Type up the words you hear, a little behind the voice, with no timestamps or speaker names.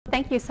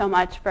Thank you so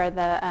much for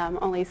the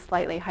only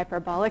slightly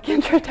hyperbolic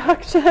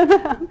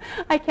introduction.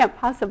 I can't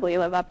possibly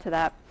live up to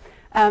that.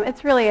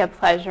 It's really a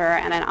pleasure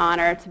and an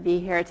honor to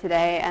be here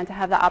today and to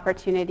have the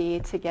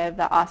opportunity to give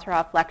the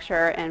Osseroff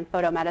Lecture in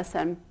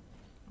Photomedicine.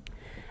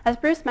 As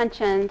Bruce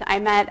mentioned, I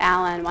met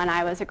Alan when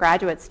I was a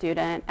graduate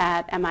student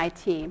at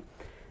MIT.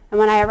 And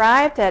when I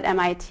arrived at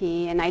MIT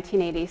in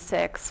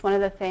 1986, one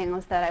of the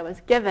things that I was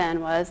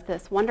given was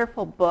this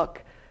wonderful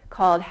book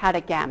called How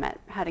to Gamut,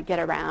 How to Get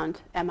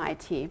Around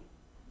MIT.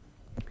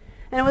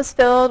 And it was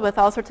filled with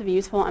all sorts of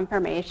useful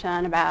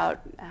information about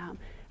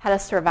how to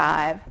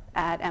survive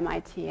at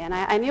MIT. And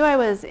I knew I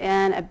was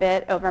in a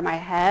bit over my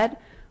head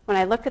when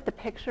I looked at the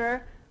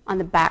picture on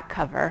the back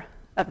cover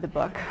of the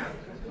book.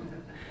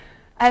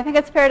 I think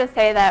it's fair to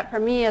say that for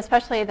me,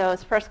 especially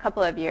those first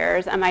couple of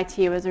years,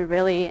 MIT was a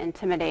really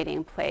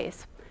intimidating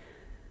place.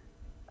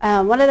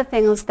 One of the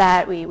things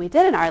that we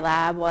did in our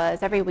lab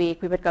was every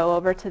week we would go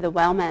over to the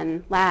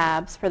Wellman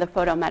labs for the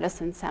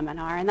photomedicine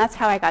seminar, and that's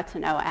how I got to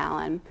know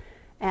Alan.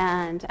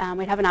 And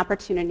we'd have an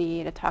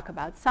opportunity to talk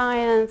about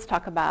science,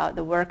 talk about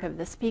the work of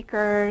the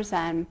speakers,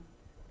 and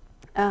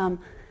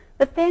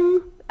the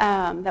thing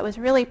that was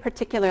really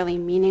particularly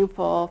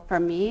meaningful for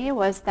me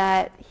was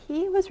that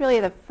he was really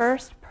the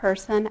first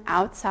person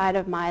outside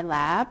of my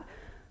lab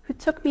who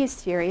took me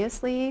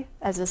seriously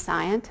as a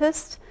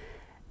scientist.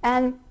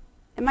 And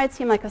it might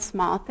seem like a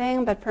small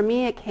thing, but for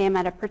me it came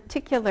at a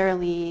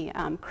particularly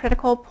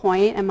critical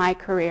point in my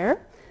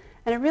career.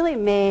 And it really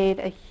made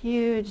a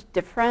huge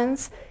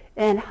difference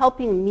in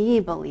helping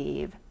me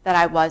believe that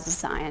I was a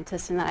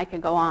scientist and that I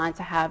could go on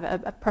to have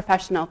a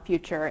professional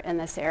future in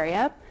this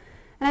area.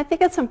 And I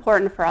think it's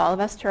important for all of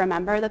us to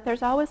remember that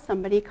there's always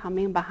somebody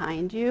coming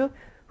behind you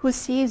who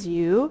sees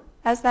you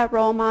as that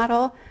role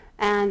model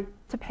and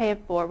to pay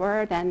it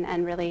forward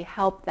and really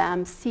help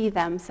them see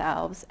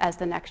themselves as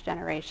the next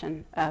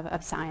generation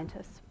of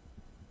scientists.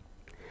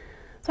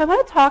 So I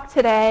want to talk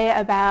today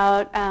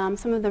about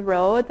some of the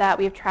road that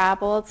we've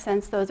traveled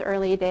since those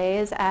early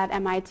days at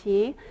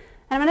MIT.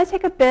 And I'm going to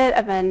take a bit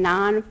of a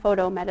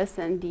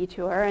non-photomedicine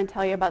detour and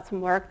tell you about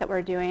some work that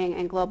we're doing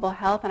in global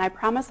health. And I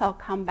promise I'll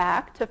come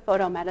back to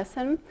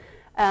photomedicine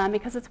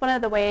because it's one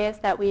of the ways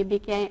that we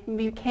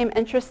became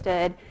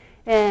interested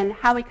in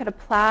how we could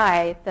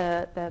apply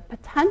the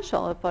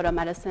potential of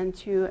photomedicine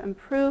to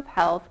improve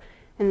health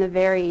in the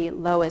very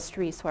lowest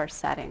resource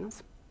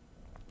settings.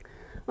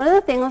 One of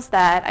the things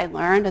that I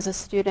learned as a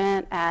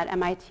student at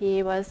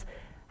MIT was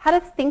how to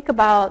think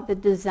about the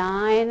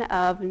design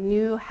of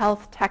new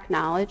health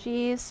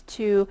technologies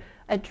to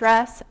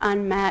address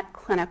unmet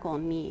clinical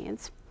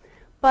needs.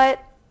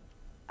 But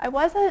I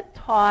wasn't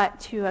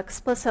taught to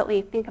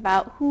explicitly think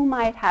about who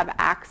might have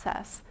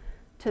access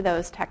to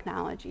those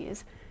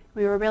technologies.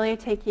 We were really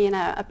taking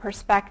a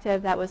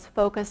perspective that was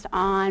focused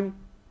on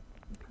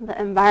the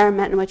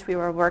environment in which we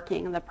were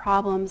working, the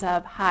problems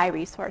of high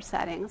resource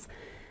settings.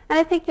 And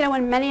I think,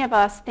 when many of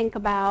us think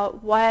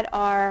about what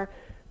are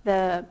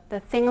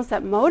the things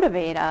that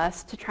motivate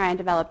us to try and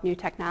develop new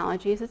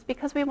technologies, it's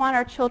because we want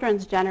our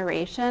children's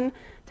generation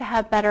to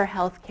have better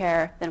health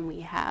care than we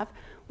have.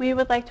 We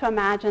would like to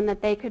imagine that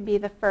they could be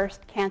the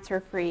first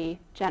cancer-free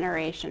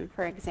generation,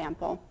 for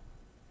example.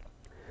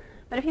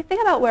 But if you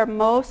think about where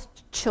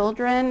most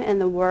children in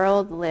the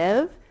world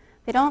live,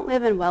 they don't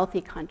live in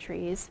wealthy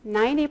countries.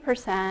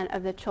 90%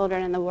 of the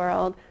children in the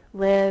world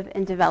live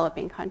in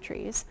developing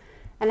countries.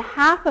 And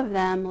half of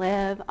them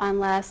live on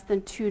less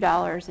than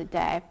 $2 a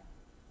day.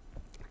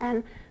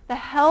 And the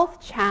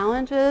health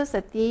challenges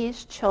that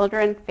these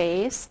children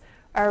face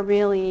are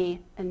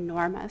really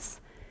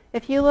enormous.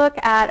 If you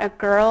look at a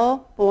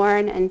girl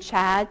born in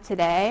Chad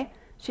today,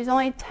 she's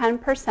only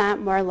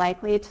 10% more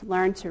likely to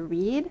learn to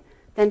read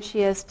than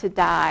she is to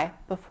die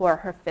before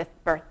her 5th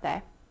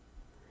birthday.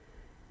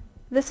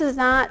 This is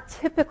not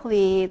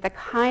typically the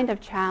kind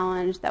of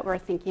challenge that we're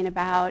thinking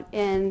about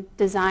in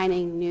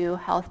designing new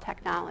health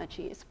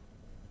technologies.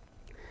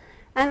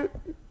 And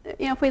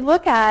if we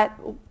look at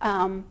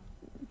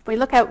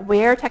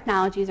where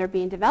technologies are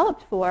being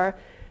developed for,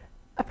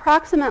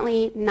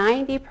 approximately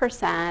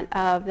 90%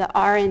 of the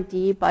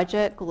R&D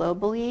budget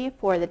globally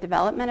for the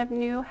development of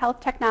new health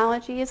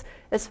technologies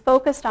is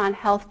focused on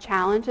health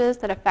challenges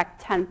that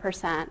affect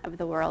 10% of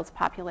the world's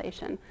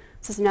population.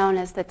 This is known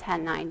as the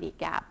 1090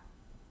 gap.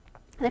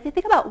 And if you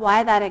think about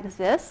why that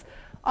exists,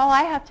 all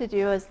I have to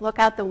do is look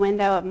out the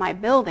window of my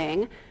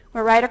building.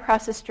 We're right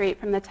across the street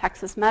from the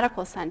Texas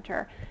Medical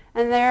Center.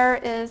 And there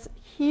is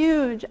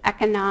huge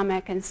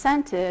economic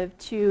incentive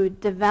to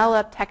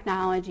develop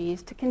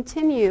technologies to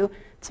continue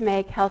to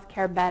make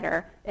healthcare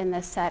better in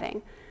this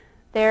setting.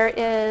 There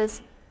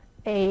is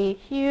a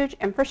huge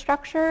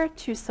infrastructure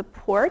to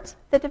support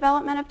the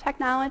development of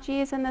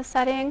technologies in this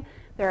setting.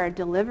 There are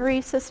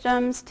delivery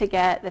systems to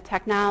get the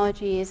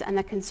technologies and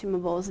the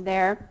consumables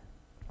there.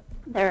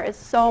 There is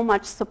so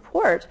much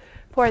support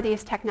for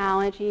these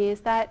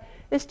technologies that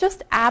is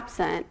just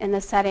absent in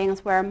the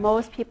settings where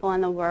most people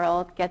in the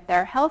world get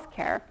their health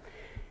care.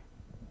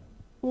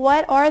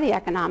 What are the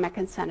economic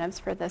incentives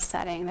for this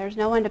setting? There's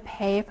no one to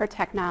pay for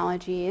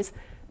technologies.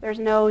 There's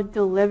no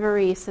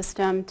delivery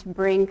system to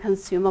bring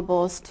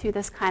consumables to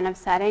this kind of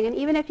setting. And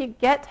even if you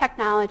get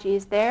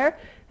technologies there,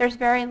 there's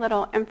very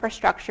little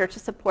infrastructure to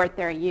support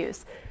their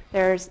use.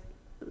 There's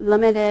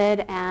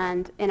limited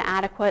and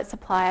inadequate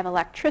supply of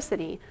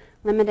electricity,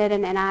 limited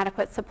and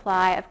inadequate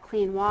supply of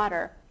clean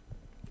water.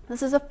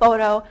 This is a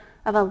photo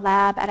of a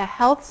lab at a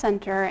health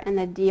center in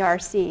the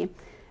DRC.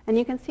 And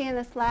you can see in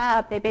this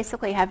lab, they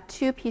basically have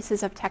two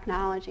pieces of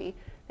technology.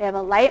 They have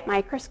a light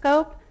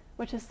microscope,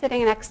 which is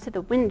sitting next to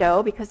the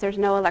window because there's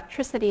no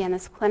electricity in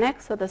this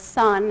clinic, so the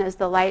sun is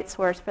the light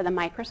source for the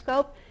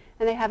microscope.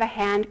 And they have a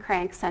hand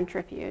crank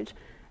centrifuge.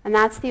 And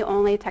that's the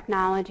only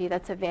technology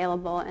that's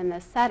available in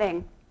this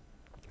setting.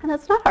 And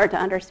it's not hard to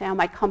understand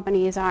why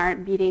companies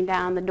aren't beating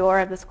down the door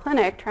of this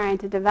clinic trying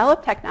to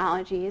develop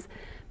technologies,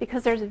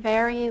 because there's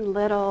very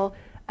little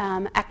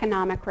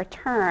economic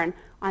return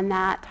on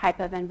that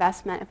type of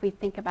investment if we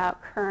think about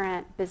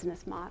current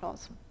business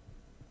models.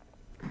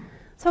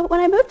 So when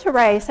I moved to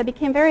Rice, I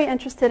became very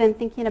interested in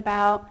thinking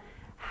about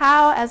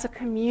how, as a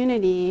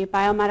community,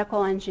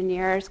 biomedical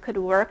engineers could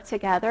work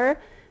together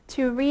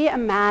to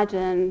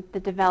reimagine the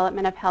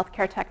development of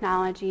healthcare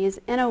technologies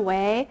in a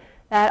way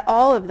that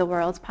all of the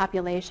world's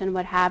population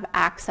would have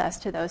access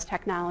to those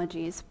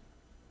technologies.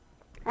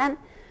 And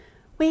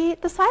we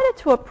decided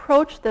to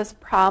approach this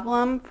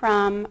problem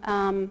from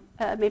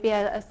maybe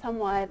a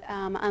somewhat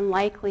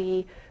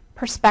unlikely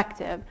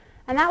perspective.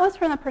 And that was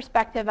from the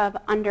perspective of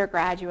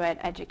undergraduate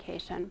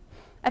education.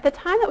 At the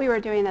time that we were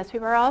doing this, we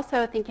were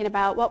also thinking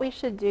about what we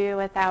should do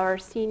with our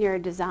senior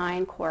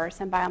design course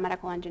in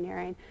biomedical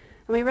engineering.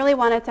 And we really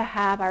wanted to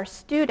have our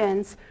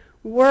students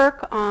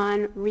work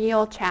on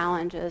real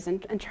challenges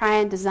and try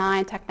and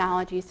design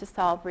technologies to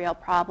solve real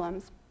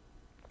problems.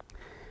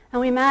 And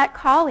we met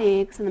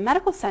colleagues in the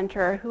medical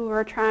center who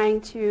were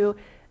trying to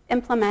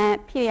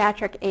implement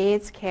pediatric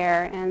AIDS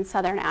care in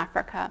southern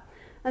Africa.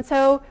 And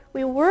so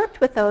we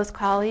worked with those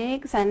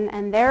colleagues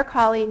and their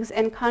colleagues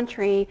in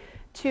country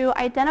to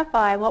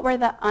identify what were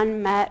the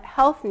unmet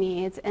health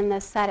needs in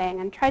this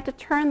setting and tried to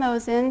turn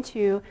those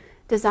into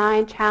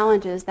design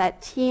challenges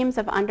that teams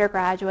of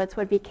undergraduates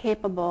would be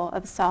capable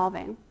of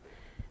solving.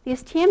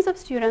 These teams of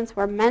students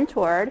were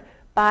mentored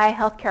by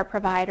healthcare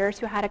providers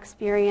who had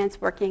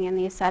experience working in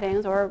these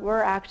settings or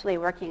were actually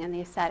working in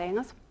these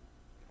settings.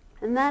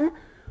 And then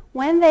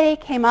when they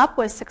came up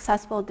with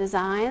successful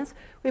designs,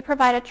 we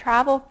provided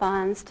travel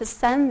funds to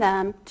send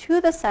them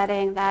to the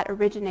setting that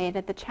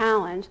originated the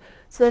challenge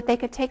so that they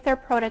could take their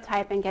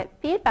prototype and get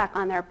feedback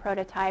on their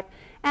prototype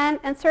and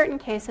in certain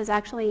cases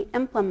actually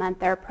implement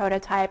their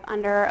prototype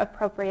under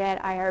appropriate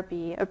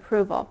IRB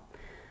approval.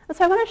 And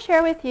so I want to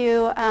share with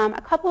you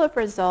a couple of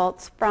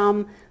results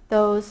from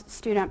those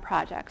student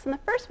projects. And the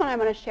first one I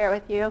want to share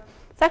with you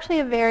is actually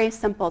a very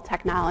simple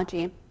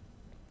technology.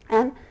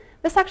 And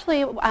this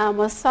actually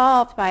was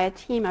solved by a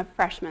team of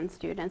freshman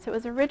students. It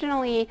was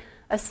originally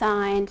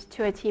assigned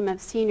to a team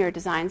of senior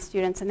design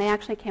students, and they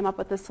actually came up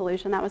with a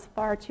solution that was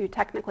far too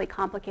technically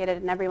complicated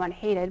and everyone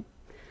hated.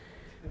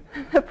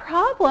 The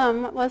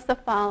problem was the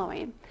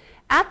following.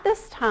 At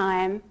this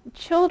time,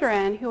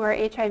 children who were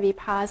HIV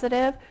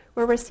positive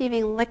were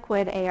receiving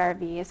liquid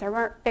ARVs. There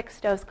weren't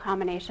fixed dose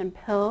combination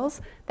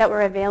pills that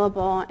were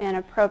available in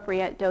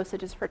appropriate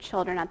dosages for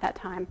children at that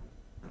time.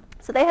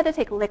 So they had to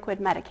take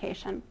liquid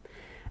medication.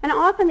 And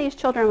often these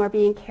children were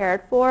being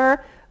cared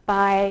for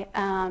by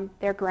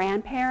their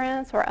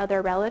grandparents or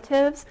other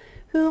relatives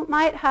who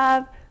might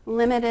have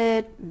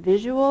limited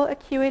visual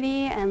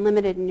acuity and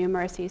limited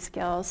numeracy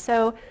skills.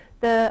 So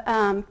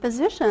the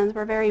physicians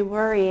were very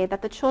worried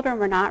that the children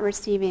were not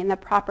receiving the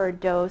proper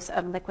dose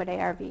of liquid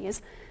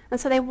ARVs. And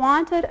so they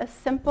wanted a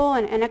simple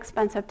and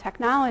inexpensive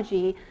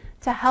technology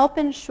to help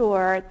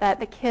ensure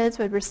that the kids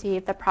would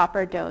receive the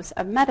proper dose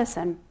of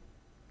medicine.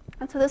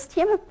 And so this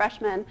team of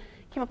freshmen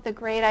came up with a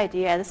great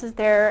idea. This is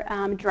their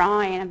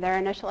drawing of their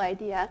initial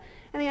idea.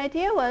 And the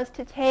idea was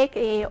to take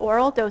an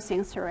oral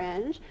dosing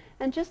syringe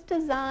and just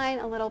design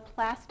a little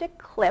plastic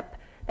clip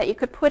that you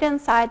could put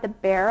inside the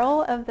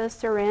barrel of the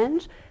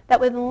syringe that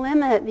would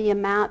limit the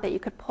amount that you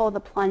could pull the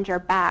plunger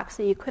back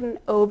so you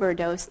couldn't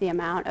overdose the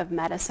amount of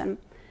medicine.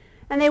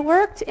 And they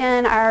worked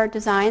in our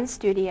design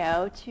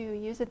studio to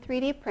use a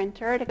 3D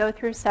printer to go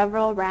through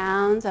several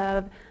rounds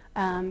of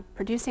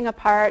producing a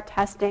part,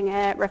 testing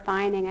it,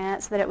 refining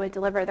it so that it would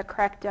deliver the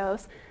correct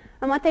dose.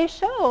 And what they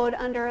showed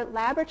under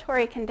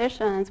laboratory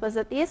conditions was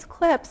that these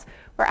clips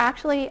were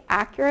actually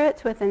accurate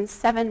to within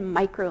 7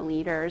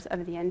 microliters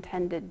of the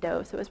intended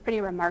dose. It was pretty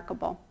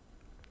remarkable.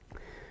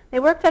 They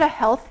worked at a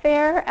health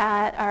fair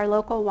at our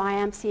local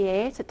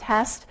YMCA to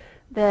test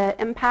the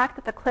impact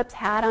that the clips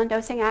had on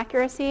dosing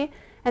accuracy,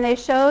 and they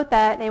showed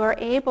that they were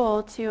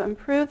able to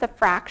improve the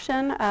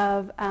fraction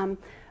of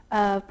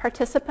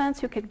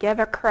participants who could give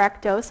a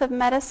correct dose of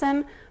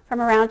medicine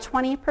from around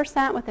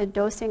 20% with a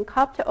dosing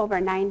cup to over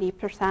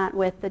 90%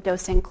 with the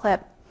dosing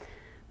clip.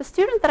 The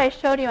student that I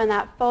showed you in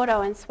that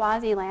photo in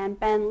Swaziland,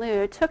 Ben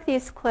Liu, took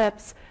these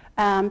clips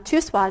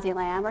to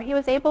Swaziland where he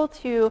was able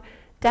to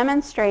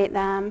demonstrate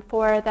them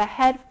for the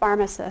head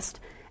pharmacist.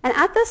 And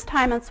at this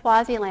time in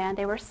Swaziland,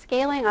 they were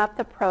scaling up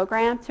the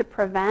program to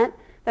prevent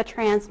the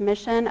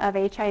transmission of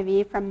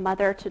HIV from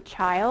mother to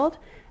child.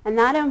 And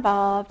that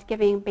involved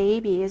giving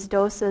babies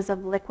doses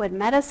of liquid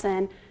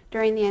medicine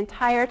during the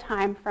entire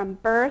time from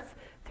birth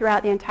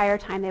throughout the entire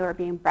time they were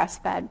being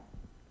breastfed.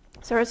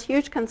 So there was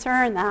huge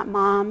concern that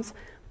moms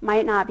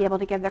might not be able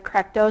to give the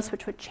correct dose,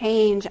 which would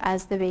change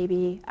as the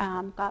baby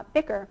got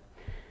bigger.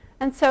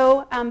 And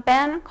so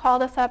Ben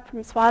called us up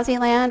from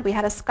Swaziland. We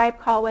had a Skype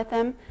call with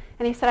him,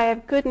 and he said, I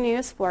have good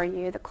news for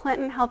you. The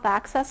Clinton Health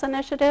Access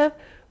Initiative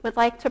would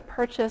like to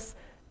purchase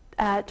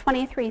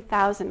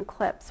 23,000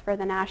 clips for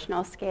the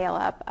national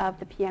scale-up of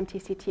the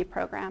PMTCT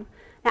program.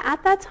 Now,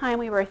 at that time,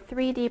 we were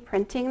 3D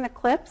printing the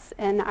clips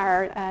in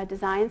our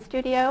design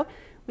studio.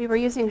 We were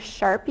using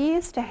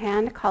Sharpies to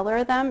hand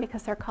color them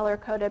because they're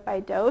color-coded by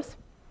dose.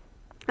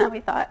 And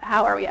we thought,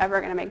 how are we ever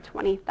going to make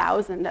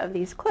 20,000 of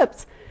these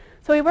clips?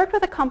 So we worked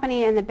with a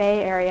company in the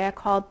Bay Area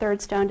called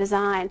Third Stone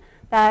Design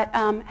that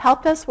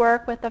helped us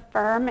work with a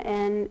firm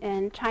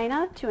in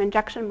China to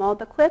injection mold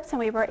the clips, and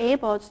we were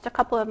able, just a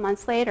couple of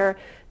months later,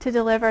 to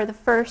deliver the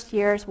first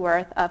year's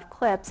worth of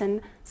clips.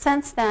 And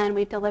since then,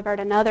 we've delivered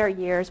another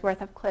year's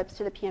worth of clips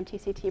to the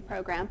PMTCT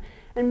program.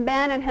 And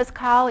Ben and his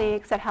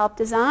colleagues that helped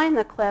design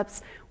the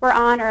clips were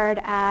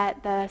honored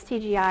at the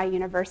CGI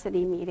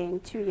University meeting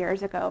 2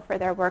 years ago for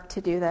their work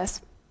to do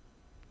this.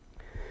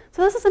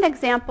 So this is an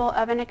example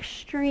of an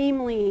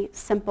extremely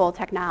simple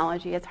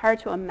technology. It's hard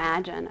to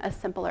imagine a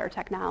simpler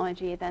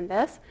technology than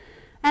this.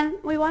 And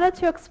we wanted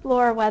to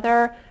explore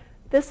whether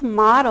this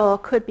model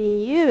could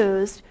be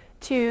used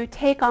to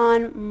take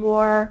on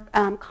more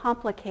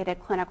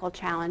complicated clinical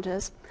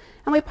challenges.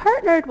 And we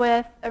partnered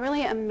with a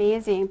really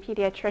amazing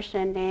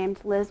pediatrician named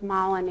Liz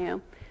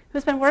Molyneux,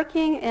 who's been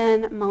working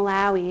in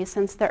Malawi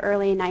since the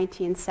early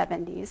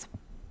 1970s.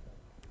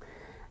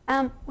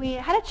 We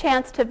had a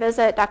chance to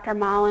visit Dr.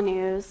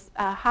 Molyneux's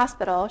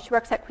hospital. She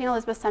works at Queen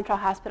Elizabeth Central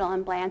Hospital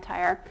in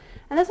Blantyre.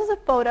 And this is a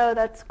photo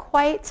that's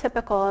quite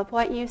typical of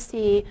what you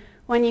see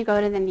when you go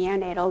to the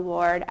neonatal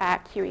ward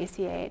at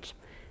QECH.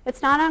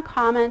 It's not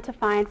uncommon to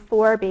find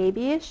 4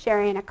 babies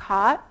sharing a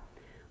cot.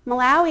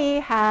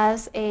 Malawi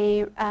has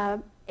a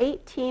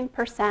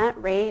 18%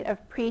 rate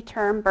of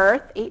preterm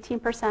birth.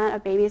 18%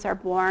 of babies are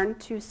born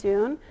too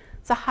soon.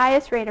 It's the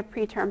highest rate of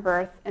preterm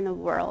birth in the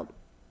world.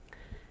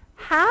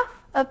 Half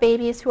of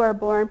babies who are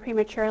born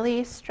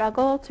prematurely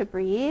struggle to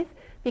breathe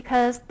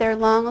because their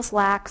lungs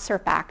lack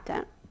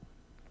surfactant.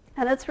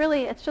 And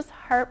it's just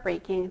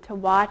heartbreaking to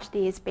watch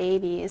these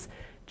babies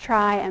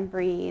try and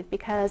breathe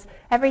because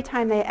every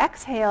time they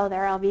exhale,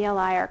 their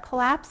alveoli are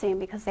collapsing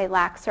because they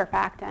lack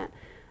surfactant.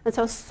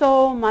 And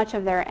so much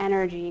of their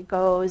energy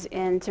goes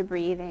into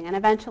breathing, and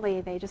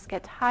eventually they just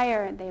get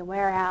tired, they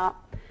wear out.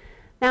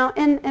 Now,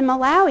 in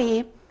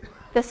Malawi,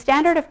 the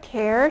standard of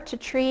care to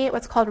treat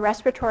what's called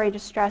respiratory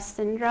distress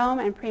syndrome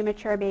in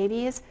premature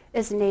babies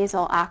is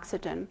nasal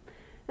oxygen.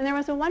 And there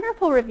was a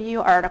wonderful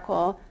review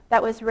article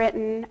that was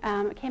written,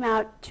 it came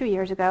out 2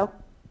 years ago,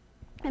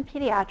 in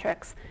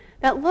Pediatrics,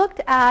 that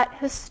looked at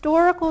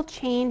historical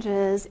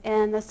changes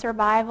in the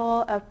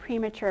survival of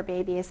premature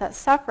babies that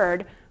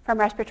suffered from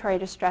respiratory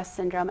distress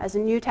syndrome as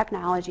new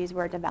technologies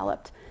were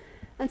developed.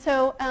 And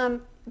so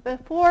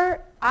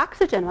before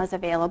oxygen was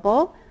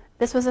available,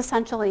 this was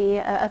essentially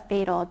a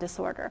fatal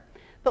disorder.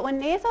 But when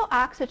nasal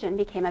oxygen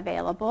became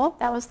available,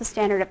 that was the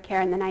standard of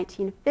care in the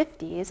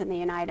 1950s in the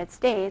United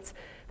States,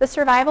 the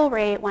survival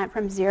rate went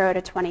from 0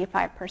 to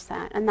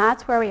 25%, and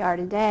that's where we are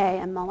today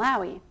in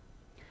Malawi.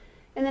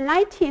 In the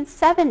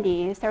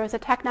 1970s, there was a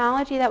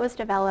technology that was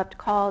developed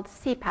called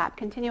CPAP,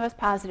 continuous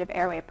positive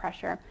airway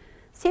pressure.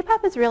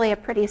 CPAP is really a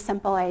pretty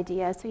simple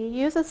idea. So you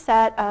use a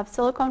set of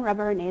silicone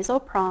rubber nasal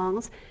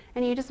prongs,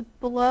 and you just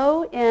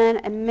blow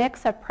in a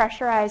mix of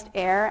pressurized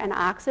air and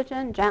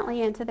oxygen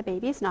gently into the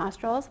baby's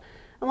nostrils.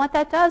 And what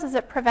that does is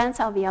it prevents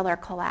alveolar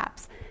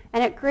collapse.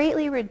 And it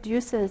greatly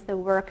reduces the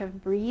work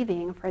of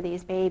breathing for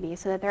these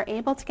babies so that they're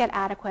able to get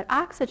adequate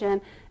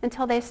oxygen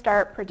until they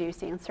start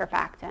producing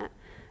surfactant.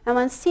 And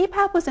when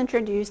CPAP was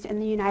introduced in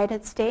the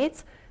United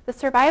States, the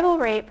survival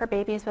rate for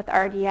babies with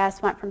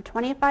RDS went from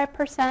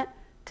 25%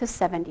 to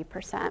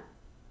 70%.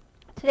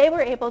 Today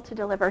we're able to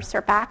deliver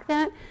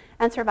surfactant,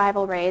 and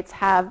survival rates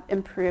have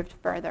improved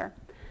further.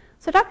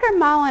 So Dr.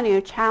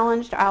 Molyneux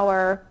challenged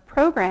our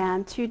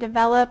program to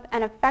develop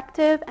an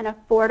effective and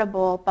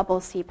affordable bubble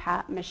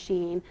CPAP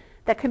machine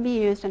that could be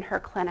used in her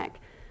clinic.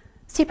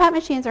 CPAP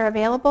machines are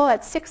available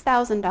at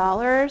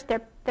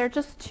 $6,000. They're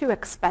just too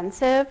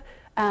expensive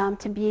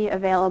to be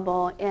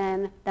available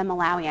in the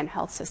Malawian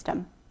health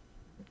system.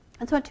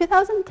 And so in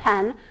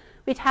 2010,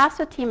 we tasked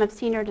a team of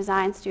senior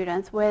design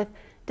students with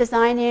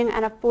designing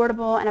an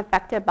affordable and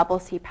effective bubble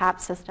CPAP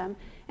system.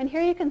 And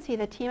here you can see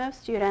the team of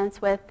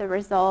students with the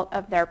result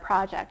of their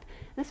project.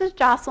 This is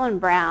Jocelyn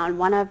Brown,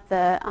 one of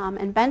the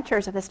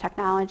inventors of this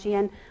technology,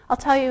 and I'll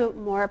tell you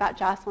more about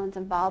Jocelyn's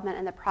involvement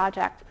in the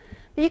project.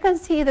 But you can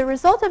see the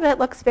result of it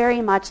looks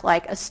very much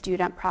like a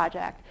student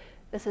project.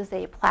 This is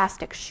a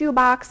plastic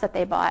shoebox that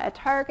they bought at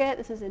Target.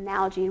 This is an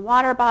Nalgene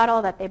water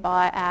bottle that they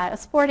bought at a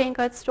sporting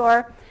goods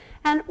store.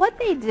 And what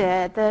they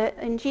did, the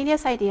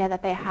ingenious idea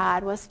that they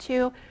had, was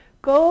to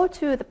go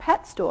to the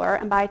pet store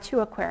and buy 2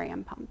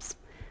 aquarium pumps.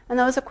 And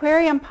those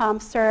aquarium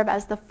pumps serve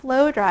as the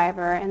flow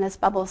driver in this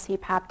bubble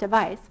CPAP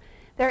device.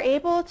 They're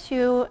able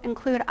to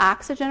include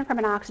oxygen from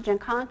an oxygen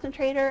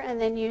concentrator and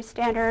then use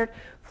standard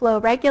flow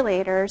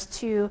regulators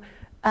to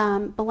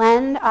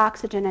blend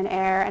oxygen and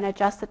air and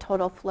adjust the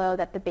total flow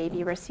that the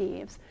baby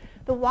receives.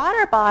 The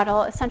water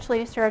bottle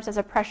essentially serves as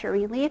a pressure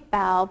relief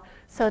valve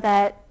so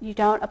that you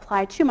don't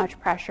apply too much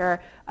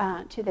pressure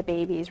to the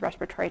baby's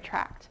respiratory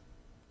tract.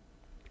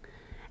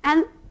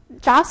 And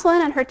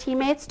Jocelyn and her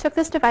teammates took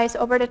this device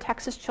over to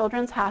Texas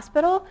Children's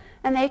Hospital,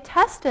 and they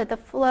tested the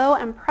flow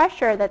and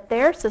pressure that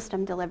their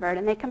system delivered,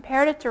 and they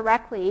compared it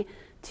directly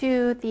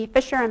to the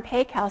Fisher and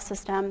Paykel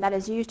system that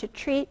is used to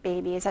treat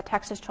babies at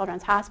Texas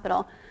Children's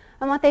Hospital.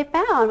 And what they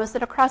found was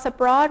that across a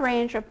broad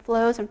range of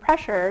flows and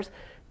pressures,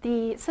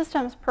 the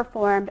systems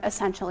performed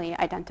essentially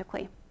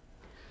identically.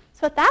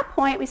 So at that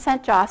point, we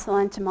sent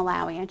Jocelyn to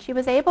Malawi, and she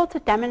was able to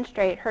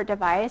demonstrate her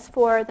device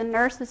for the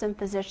nurses and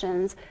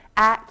physicians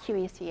at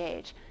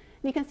QECH.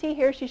 And you can see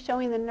here she's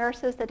showing the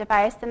nurses the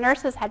device. The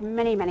nurses had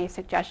many, many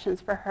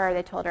suggestions for her.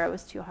 They told her it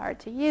was too hard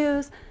to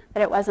use,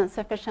 that it wasn't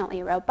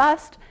sufficiently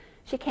robust.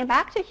 She came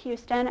back to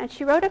Houston, and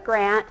she wrote a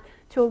grant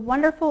to a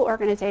wonderful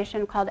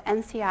organization called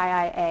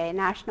NCIIA,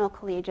 National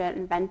Collegiate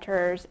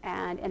Inventors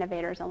and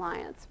Innovators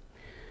Alliance.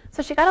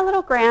 So she got a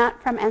little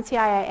grant from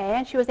NCIIA,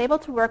 and she was able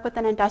to work with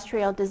an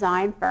industrial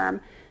design firm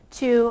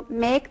to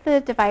make the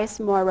device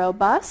more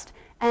robust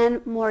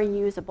and more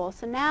usable.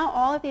 So now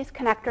all of these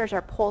connectors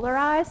are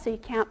polarized, so you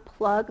can't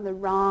plug the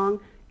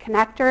wrong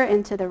connector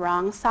into the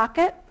wrong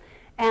socket,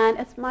 and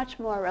it's much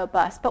more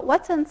robust. But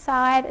what's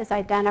inside is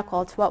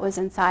identical to what was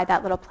inside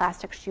that little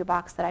plastic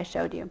shoebox that I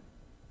showed you.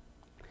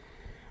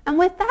 And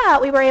with that,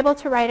 we were able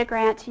to write a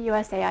grant to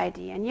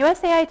USAID. And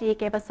USAID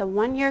gave us a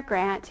 1-year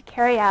grant to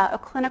carry out a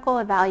clinical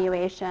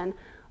evaluation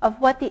of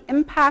what the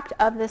impact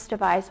of this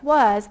device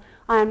was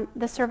on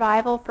the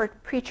survival for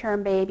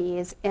preterm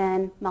babies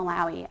in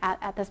Malawi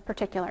at this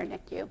particular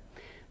NICU.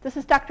 This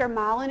is Dr.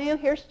 Molyneux.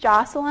 Here's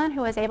Jocelyn,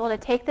 who was able to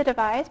take the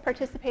device,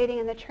 participating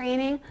in the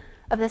training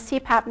of the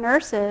CPAP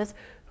nurses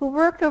who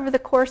worked over the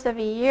course of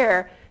a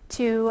year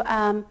to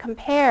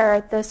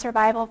compare the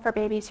survival for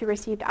babies who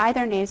received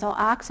either nasal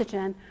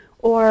oxygen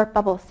or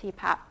bubble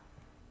CPAP.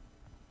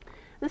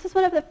 This is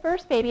one of the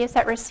first babies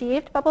that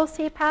received bubble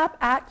CPAP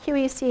at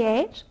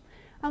QECH.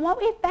 And what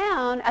we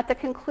found at the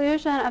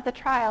conclusion of the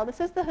trial, this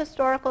is the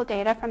historical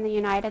data from the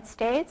United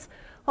States.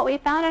 What we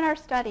found in our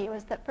study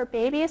was that for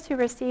babies who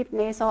received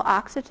nasal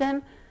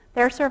oxygen,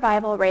 their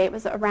survival rate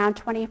was around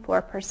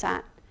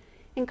 24%.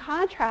 In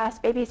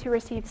contrast, babies who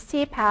received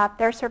CPAP,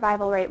 their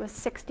survival rate was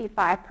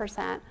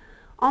 65%,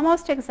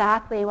 almost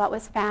exactly what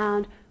was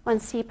found when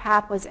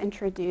CPAP was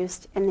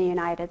introduced in the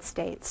United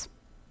States.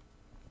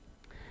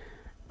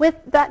 With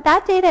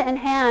that data in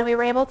hand, we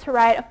were able to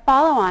write a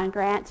follow-on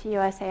grant to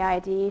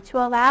USAID to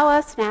allow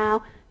us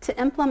now to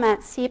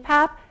implement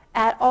CPAP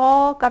at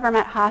all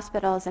government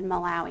hospitals in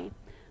Malawi.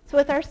 So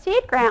with our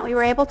seed grant, we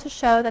were able to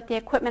show that the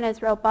equipment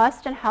is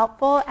robust and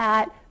helpful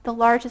at the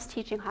largest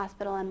teaching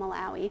hospital in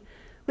Malawi.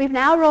 We've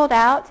now rolled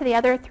out to the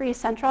other 3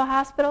 central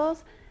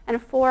hospitals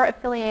and 4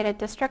 affiliated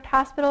district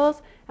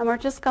hospitals, and we're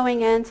just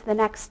going into the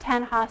next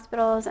 10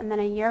 hospitals, and then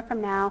a year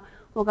from now,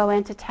 we'll go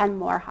into 10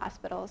 more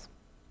hospitals.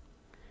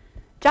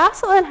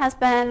 Jocelyn has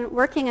been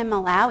working in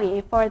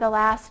Malawi for the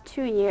last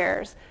 2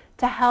 years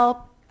to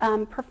help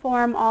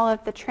perform all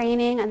of the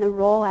training and the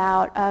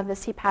rollout of the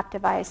CPAP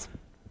device.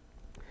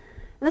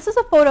 And this is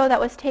a photo that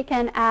was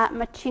taken at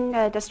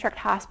Machinga District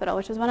Hospital,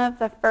 which is one of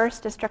the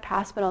first district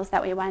hospitals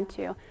that we went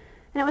to.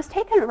 And it was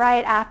taken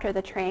right after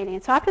the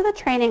training. So after the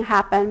training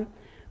happened,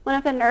 one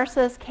of the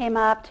nurses came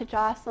up to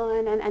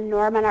Jocelyn and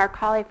Norman, our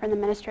colleague from the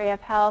Ministry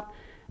of Health,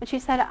 and she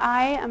said,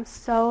 "I am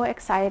so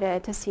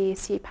excited to see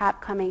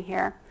CPAP coming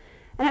here."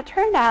 And it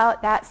turned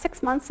out that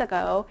 6 months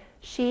ago,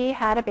 she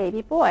had a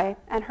baby boy,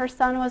 and her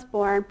son was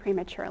born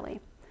prematurely.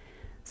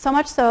 So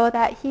much so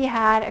that he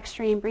had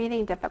extreme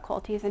breathing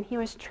difficulties, and he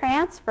was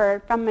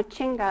transferred from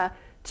Machinga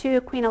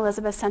to Queen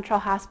Elizabeth Central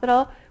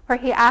Hospital, where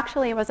he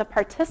actually was a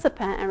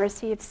participant and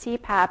received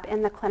CPAP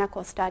in the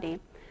clinical study.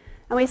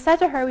 And we said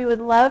to her, "We would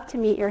love to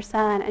meet your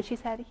son." And she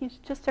said, "He's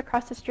just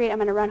across the street. I'm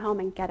going to run home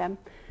and get him."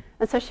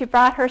 And so she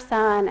brought her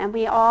son, and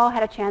we all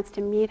had a chance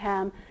to meet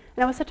him.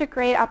 And it was such a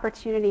great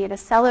opportunity to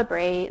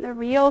celebrate the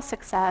real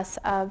success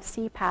of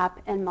CPAP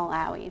in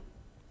Malawi.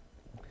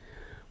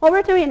 What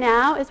we're doing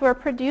now is we're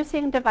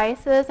producing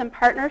devices in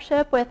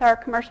partnership with our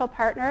commercial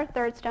partner,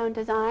 Third Stone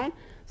Design.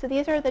 So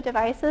these are the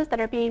devices that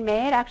are being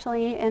made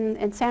actually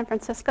in San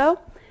Francisco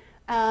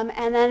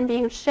and then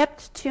being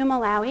shipped to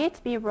Malawi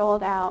to be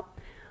rolled out.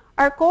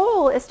 Our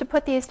goal is to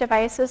put these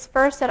devices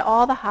first at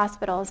all the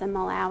hospitals in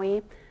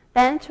Malawi,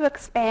 then to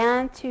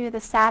expand to the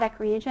SADC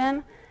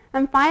region,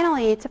 and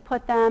finally to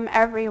put them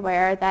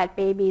everywhere that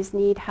babies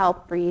need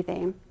help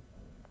breathing.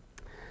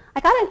 I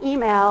got an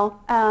email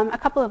a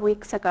couple of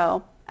weeks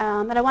ago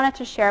that I wanted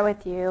to share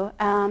with you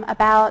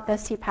about the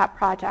CPAP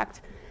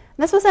project. And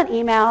This was an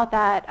email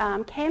that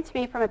came to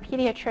me from a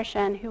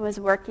pediatrician who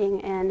was working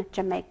in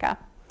Jamaica.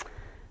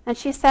 And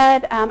she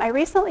said, I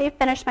recently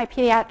finished my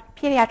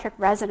pediatric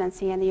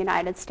residency in the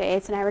United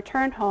States, and I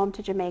returned home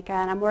to Jamaica,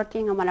 and I'm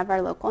working on one of our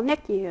local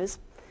NICUs.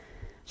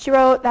 She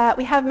wrote that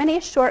we have many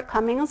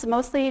shortcomings,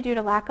 mostly due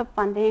to lack of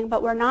funding,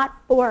 but we're not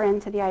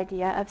foreign to the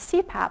idea of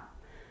CPAP.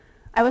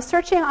 I was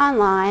searching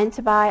online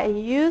to buy a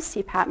used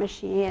CPAP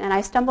machine, and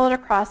I stumbled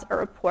across a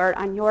report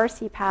on your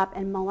CPAP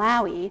in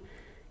Malawi.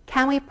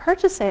 Can we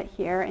purchase it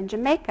here in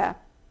Jamaica?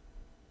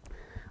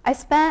 I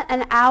spent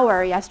an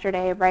hour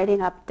yesterday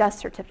writing up death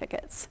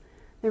certificates.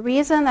 The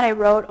reason that I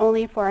wrote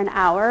only for an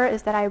hour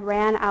is that I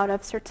ran out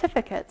of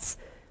certificates.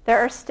 There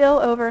are still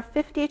over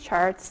 50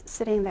 charts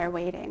sitting there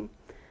waiting.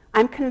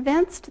 I'm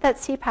convinced that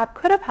CPAP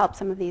could have helped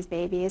some of these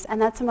babies, and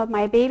that some of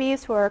my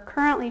babies who are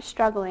currently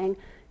struggling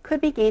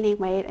could be gaining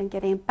weight and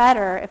getting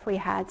better if we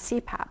had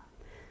CPAP.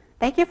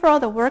 Thank you for all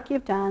the work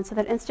you've done so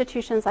that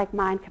institutions like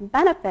mine can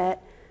benefit,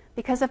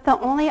 because if the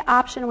only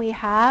option we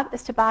have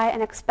is to buy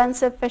an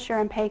expensive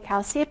Fisher & Paykel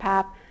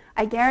CPAP,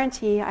 I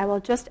guarantee I will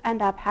just end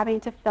up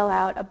having to fill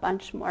out a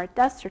bunch more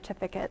death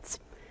certificates.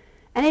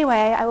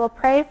 Anyway, I will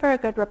pray for a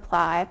good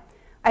reply.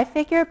 I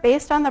figure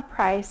based on the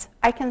price,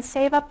 I can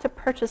save up to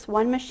purchase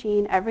one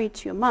machine every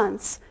 2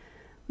 months.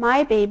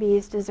 My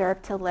babies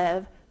deserve to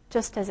live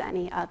just as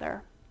any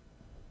other.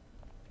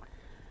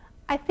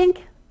 I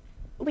think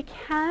we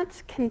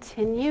can't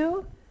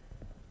continue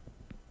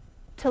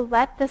to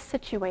let this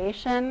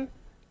situation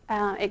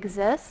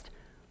exist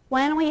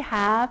when we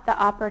have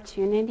the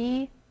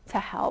opportunity to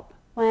help,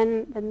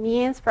 when the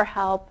means for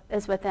help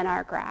is within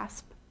our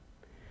grasp.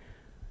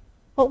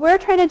 What we're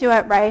trying to do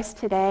at Rice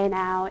today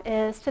now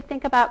is to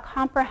think about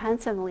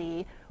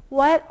comprehensively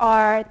what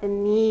are the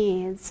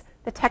needs,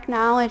 the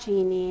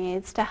technology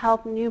needs to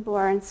help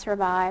newborns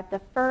survive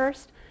the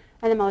first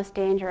and the most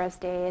dangerous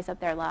days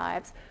of their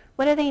lives.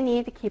 What do they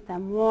need to keep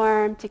them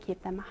warm, to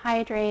keep them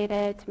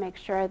hydrated, to make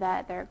sure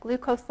that their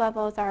glucose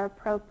levels are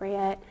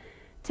appropriate,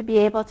 to be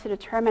able to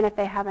determine if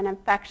they have an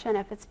infection,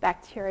 if it's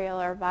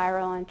bacterial or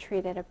viral, and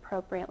treat it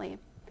appropriately.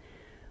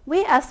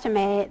 We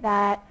estimate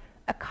that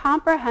a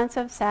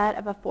comprehensive set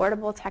of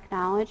affordable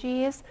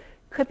technologies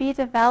could be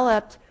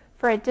developed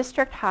for a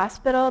district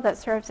hospital that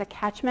serves a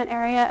catchment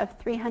area of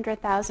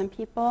 300,000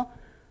 people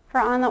for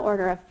on the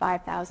order of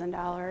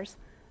 $5,000.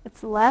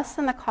 It's less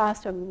than the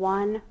cost of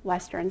one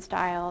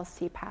Western-style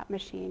CPAP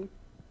machine.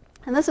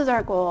 And this is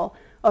our goal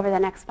over the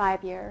next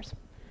 5 years.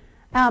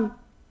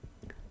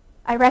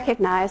 I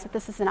recognize that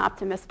this is an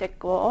optimistic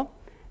goal,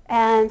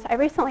 and I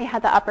recently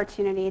had the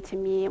opportunity to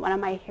meet one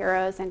of my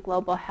heroes in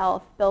global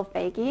health, Bill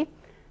Foege.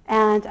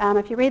 And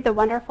if you read the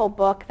wonderful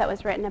book that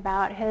was written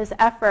about his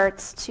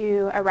efforts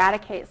to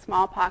eradicate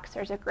smallpox,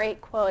 there's a great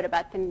quote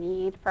about the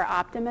need for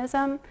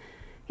optimism.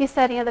 He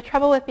said, the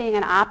trouble with being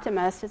an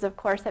optimist is, of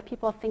course, that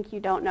people think you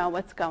don't know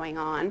what's going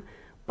on,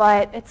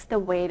 but it's the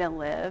way to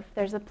live.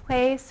 There's a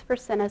place for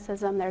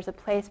cynicism, there's a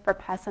place for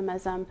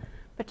pessimism,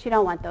 but you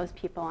don't want those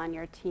people on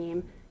your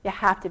team. You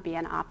have to be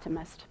an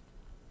optimist.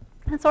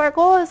 And so our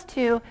goal is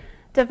to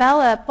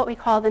develop what we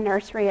call the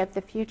nursery of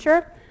the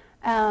future.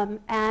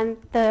 And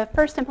the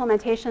first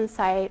implementation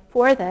site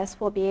for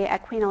this will be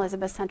at Queen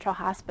Elizabeth Central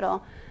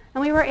Hospital.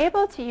 And we were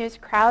able to use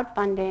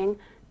crowdfunding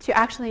to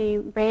actually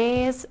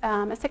raise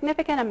a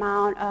significant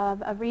amount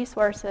of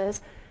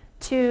resources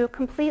to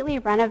completely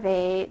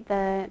renovate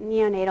the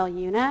neonatal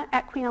unit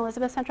at Queen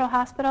Elizabeth Central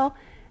Hospital.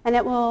 And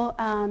it will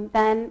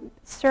then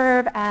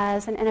serve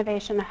as an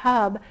innovation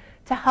hub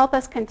to help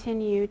us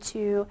continue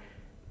to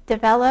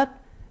develop,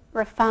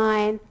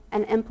 refine,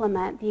 and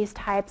implement these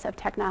types of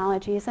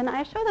technologies. And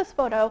I show this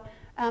photo.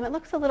 It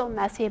looks a little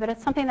messy, but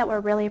it's something that we're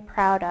really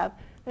proud of.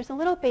 There's a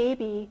little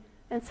baby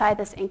inside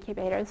this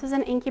incubator. This is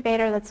an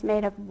incubator that's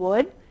made of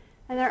wood,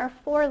 and there are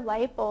 4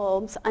 light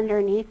bulbs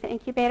underneath the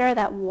incubator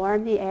that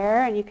warm the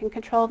air, and you can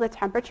control the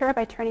temperature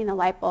by turning the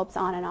light bulbs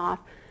on and off.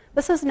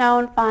 This is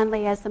known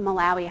fondly as the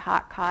Malawi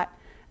hot cot,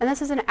 and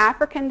this is an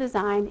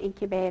African-designed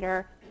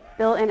incubator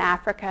built in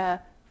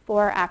Africa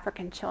for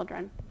African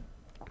children.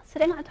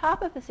 Sitting on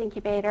top of this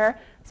incubator,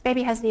 this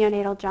baby has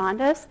neonatal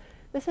jaundice.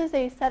 This is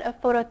a set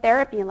of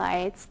phototherapy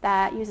lights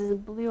that uses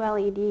blue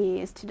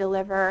LEDs to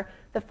deliver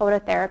the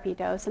phototherapy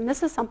dose. And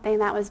this is something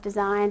that was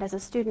designed as a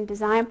student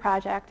design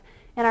project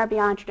in our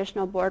Beyond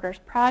Traditional Borders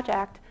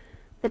project.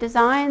 The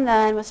design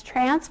then was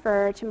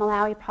transferred to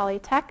Malawi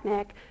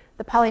Polytechnic.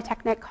 The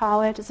Polytechnic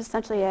College is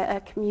essentially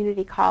a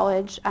community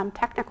college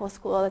technical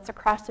school that's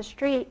across the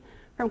street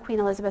from Queen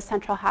Elizabeth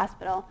Central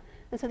Hospital.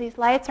 And so these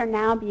lights are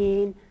now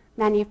being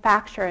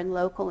manufactured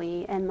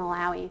locally in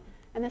Malawi.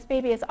 And this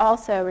baby is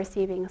also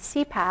receiving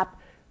CPAP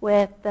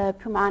with the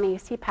Pumani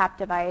CPAP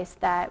device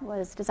that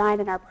was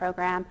designed in our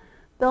program,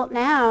 built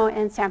now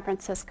in San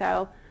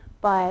Francisco,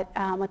 but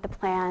with the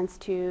plans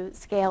to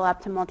scale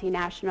up to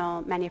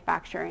multinational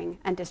manufacturing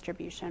and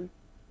distribution.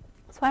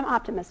 So I'm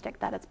optimistic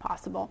that it's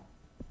possible.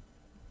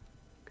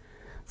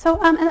 So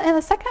in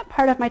the second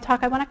part of my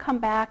talk, I want to come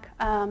back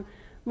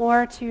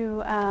more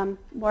to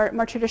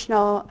more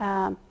traditional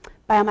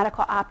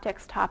biomedical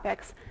optics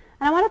topics.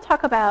 And I want to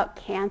talk about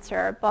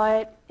cancer,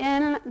 but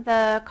in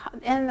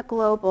the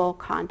global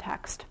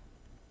context.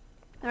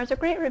 There was a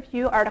great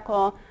review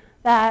article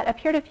that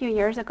appeared a few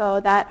years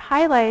ago that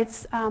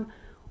highlights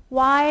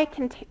why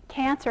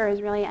cancer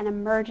is really an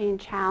emerging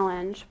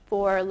challenge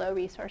for low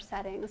resource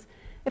settings.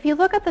 If you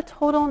look at the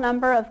total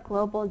number of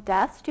global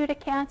deaths due to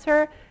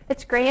cancer,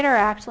 it's greater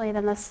actually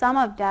than the sum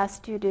of deaths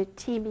due to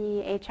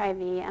TB,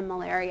 HIV, and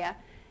malaria.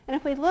 And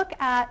if we look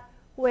at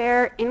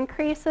where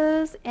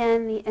increases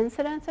in the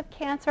incidence of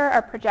cancer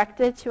are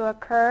projected to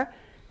occur,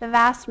 the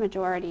vast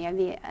majority of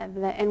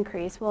the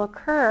increase will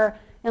occur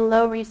in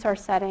low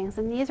resource settings.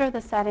 And these are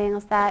the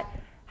settings that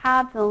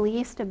have the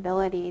least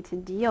ability to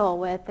deal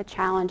with the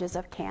challenges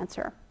of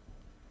cancer.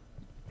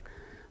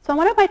 So on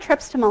one of my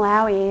trips to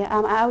Malawi,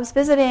 I was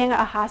visiting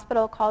a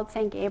hospital called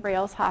St.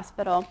 Gabriel's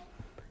Hospital,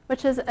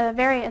 which is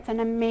it's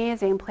an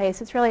amazing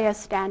place. It's really a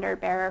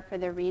standard bearer for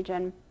the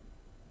region.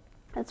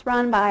 It's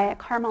run by a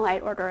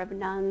Carmelite order of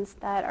nuns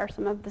that are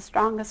some of the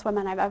strongest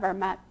women I've ever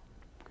met.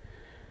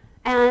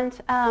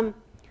 And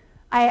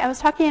I was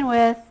talking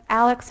with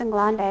Alex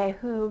Nglande,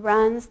 who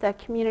runs the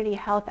community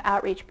health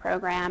outreach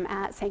program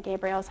at St.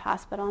 Gabriel's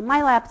Hospital. And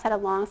my lab's had a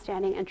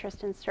long-standing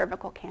interest in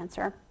cervical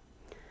cancer.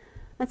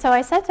 And so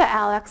I said to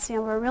Alex,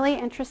 we're really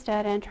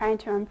interested in trying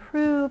to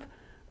improve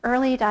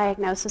early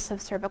diagnosis of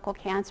cervical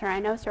cancer. I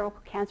know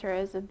cervical cancer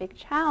is a big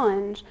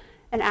challenge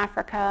in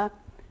Africa.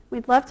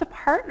 We'd love to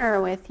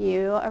partner with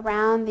you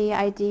around the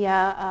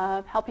idea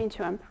of helping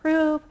to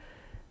improve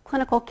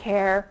clinical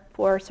care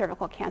for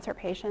cervical cancer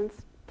patients.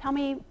 Tell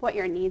me what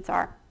your needs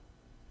are.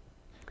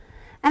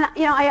 And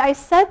I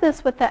said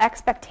this with the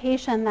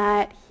expectation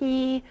that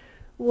he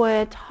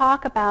would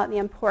talk about the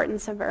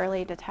importance of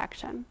early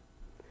detection.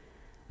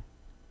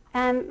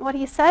 And what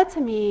he said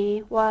to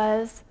me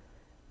was,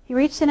 he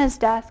reached in his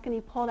desk and he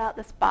pulled out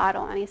this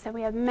bottle and he said,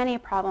 we have many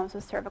problems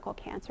with cervical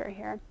cancer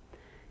here.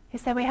 He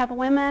said, we have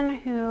women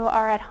who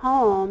are at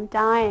home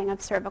dying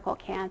of cervical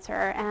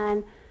cancer,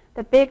 and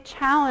the big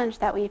challenge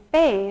that we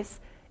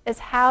face is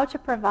how to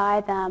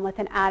provide them with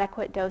an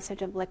adequate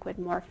dosage of liquid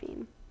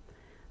morphine.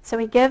 So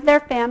we give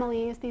their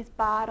families these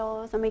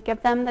bottles and we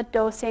give them the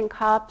dosing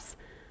cups,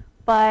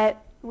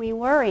 but we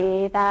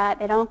worry that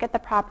they don't get the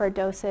proper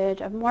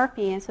dosage of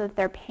morphine so that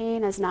their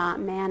pain is not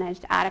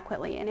managed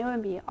adequately. And it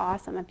would be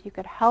awesome if you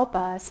could help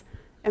us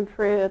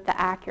improve the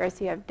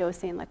accuracy of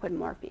dosing liquid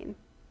morphine.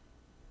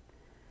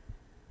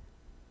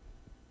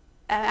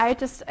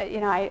 And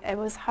it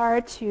was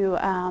hard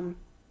to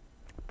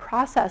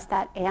process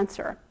that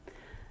answer.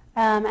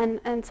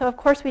 And so, of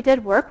course, we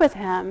did work with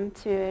him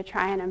to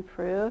try and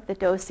improve the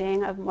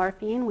dosing of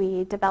morphine.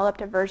 We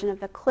developed a version of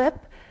the clip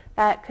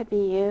that could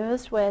be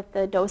used with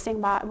the dosing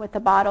with the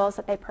bottles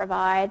that they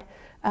provide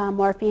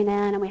morphine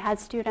in. And we had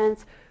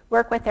students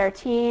work with their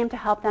team to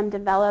help them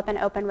develop an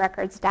open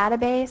records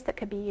database that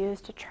could be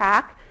used to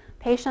track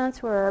patients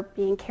who are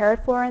being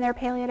cared for in their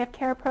palliative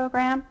care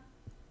program.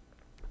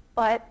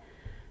 But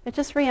it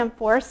just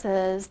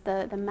reinforces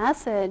the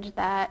message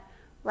that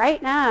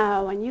right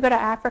now, when you go to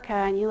Africa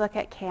and you look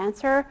at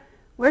cancer,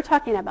 we're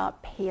talking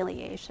about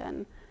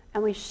palliation,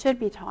 and we should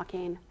be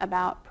talking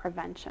about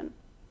prevention.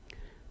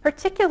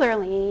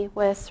 Particularly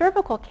with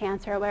cervical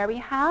cancer, where we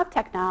have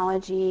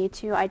technology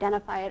to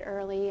identify it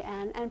early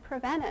and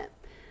prevent it.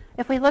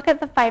 If we look at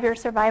the 5-year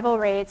survival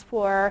rates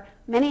for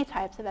many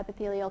types of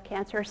epithelial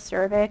cancer,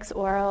 cervix,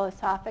 oral,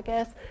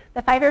 esophagus,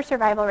 the 5-year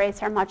survival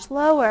rates are much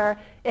lower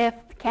if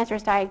cancer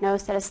is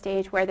diagnosed at a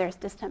stage where there's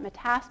distant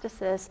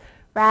metastasis,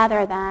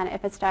 rather than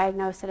if it's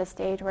diagnosed at a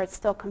stage where it's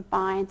still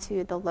confined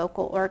to the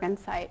local organ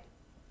site.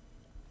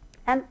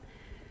 And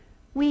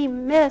we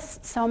miss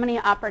so many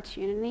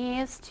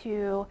opportunities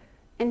to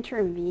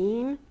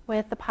intervene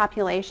with the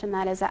population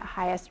that is at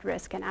highest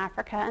risk in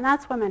Africa, and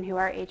that's women who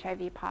are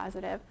HIV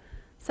positive.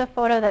 It's a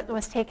photo that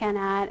was taken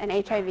at an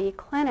HIV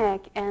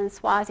clinic in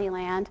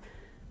Swaziland.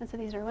 And so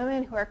these are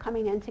women who are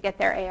coming in to get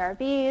their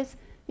ARVs.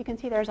 You can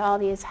see there's all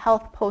these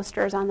health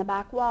posters on the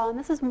back wall, and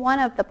this is one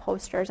of the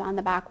posters on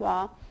the back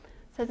wall.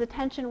 It says,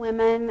 "Attention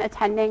women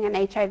attending an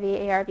HIV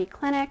ARV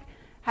clinic.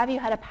 Have you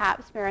had a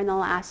pap smear in the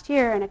last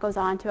year?" And it goes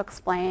on to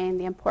explain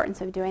the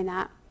importance of doing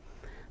that.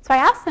 So I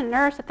asked the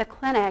nurse at the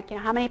clinic,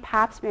 how many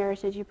pap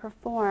smears did you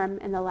perform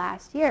in the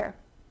last year?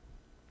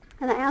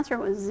 And the answer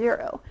was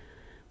 0,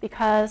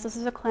 because this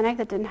is a clinic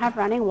that didn't have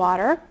running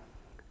water.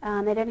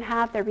 They didn't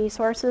have the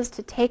resources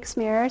to take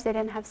smears. They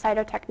didn't have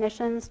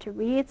cytotechnicians to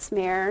read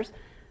smears.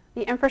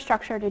 The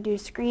infrastructure to do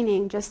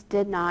screening just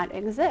did not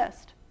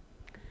exist.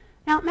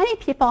 Now, many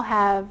people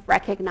have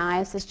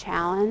recognized this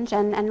challenge,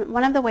 and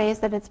one of the ways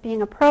that it's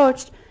being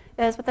approached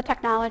is with a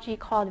technology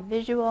called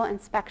visual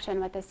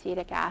inspection with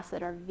acetic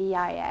acid, or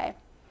VIA.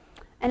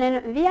 And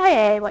in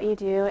VIA, what you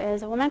do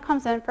is a woman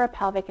comes in for a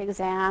pelvic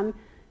exam,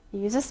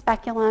 you use a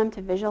speculum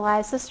to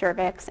visualize the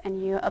cervix,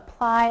 and you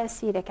apply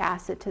acetic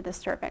acid to the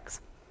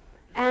cervix.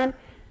 And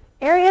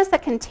areas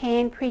that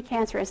contain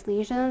precancerous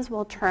lesions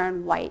will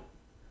turn white.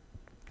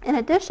 In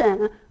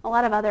addition, a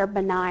lot of other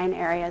benign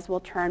areas will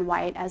turn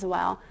white as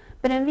well.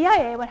 But in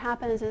VIA, what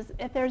happens is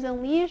if there's a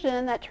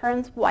lesion that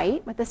turns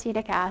white with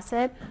acetic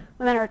acid,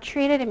 women are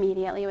treated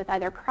immediately with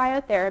either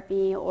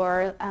cryotherapy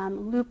or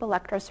loop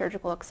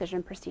electrosurgical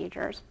excision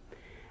procedures.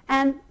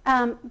 And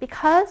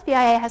because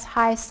VIA has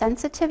high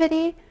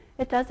sensitivity,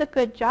 it does a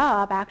good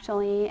job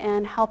actually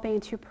in helping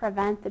to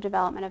prevent the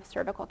development of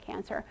cervical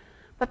cancer.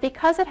 But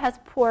because it has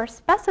poor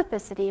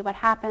specificity, what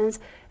happens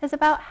is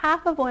about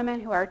half of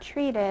women who are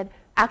treated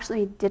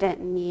actually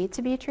didn't need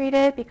to be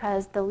treated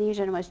because the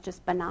lesion was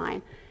just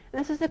benign. And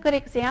this is a good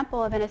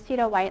example of an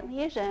acetowhite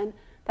lesion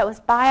that was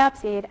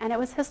biopsied and it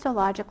was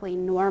histologically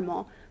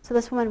normal. So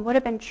this woman would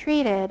have been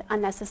treated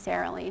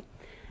unnecessarily.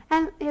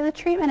 And the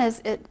treatment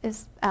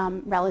is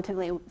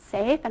relatively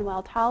safe and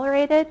well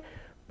tolerated,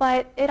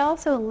 but it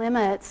also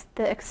limits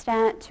the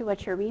extent to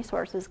which your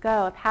resources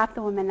go. If half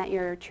the women that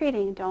you're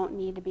treating don't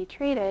need to be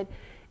treated,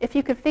 if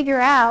you could figure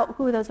out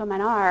who those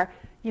women are,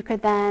 you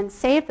could then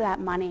save that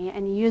money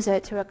and use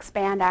it to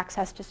expand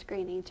access to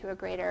screening to a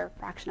greater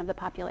fraction of the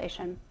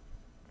population.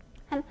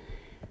 And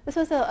this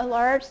was a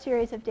large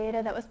series of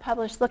data that was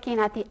published looking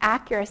at the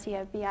accuracy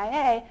of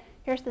VIA.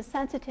 Here's the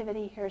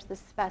sensitivity, here's the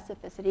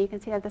specificity. You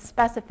can see that the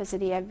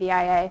specificity of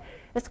VIA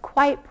is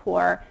quite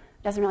poor.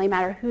 It doesn't really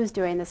matter who's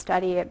doing the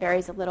study. It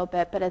varies a little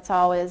bit, but it's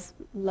always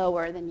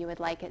lower than you would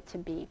like it to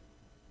be.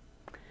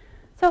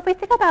 So if we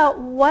think about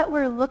what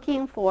we're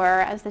looking for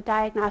as the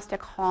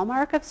diagnostic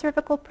hallmark of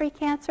cervical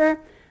precancer,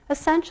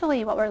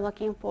 essentially what we're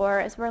looking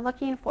for is we're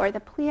looking for the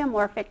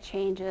pleomorphic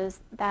changes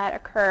that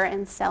occur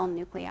in cell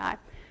nuclei.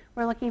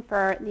 We're looking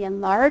for the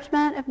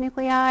enlargement of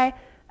nuclei,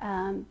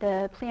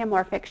 the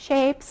pleomorphic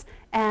shapes,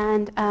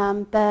 and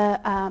the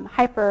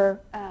hyper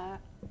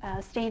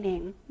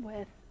staining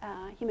with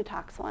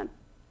hematoxylin.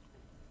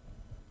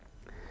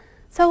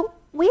 So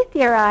we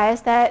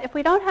theorize that if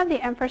we don't have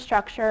the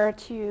infrastructure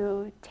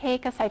to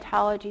take a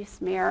cytology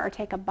smear or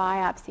take a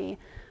biopsy,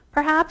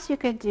 perhaps you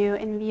could do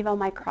in vivo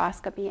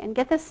microscopy and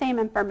get the same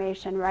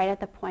information right at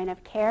the point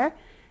of care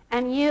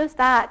and use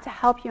that to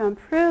help you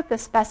improve the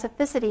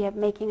specificity of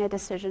making a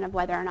decision of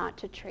whether or not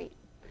to treat.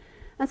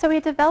 And so we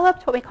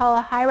developed what we call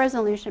a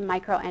high-resolution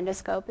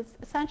microendoscope. It's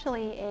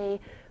essentially a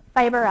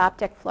fiber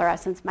optic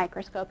fluorescence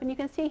microscope. And you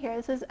can see here,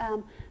 this is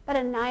about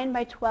a 9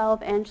 by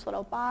 12 inch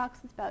little box.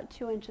 It's about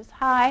 2 inches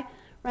high,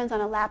 runs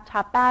on a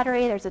laptop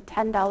battery. There's a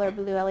 $10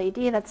 blue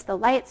LED, that's the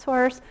light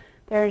source.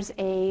 There's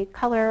a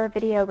color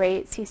video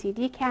rate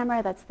CCD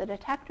camera, that's the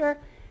detector.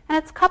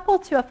 And it's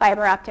coupled to a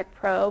fiber optic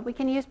probe. We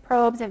can use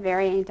probes of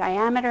varying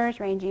diameters,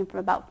 ranging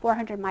from about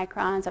 400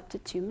 microns up to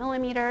 2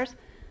 millimeters.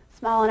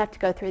 Small enough to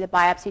go through the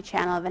biopsy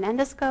channel of an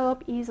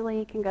endoscope,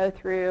 easily can go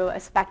through a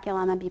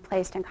speculum and be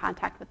placed in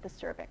contact with the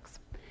cervix.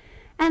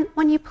 And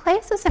when you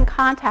place this in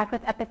contact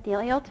with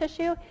epithelial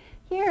tissue,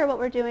 here what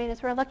we're doing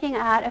is we're looking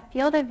at a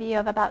field of view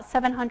of about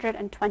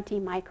 720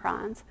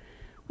 microns.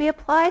 We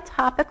apply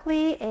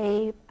topically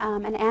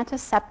an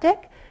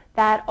antiseptic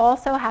that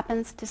also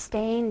happens to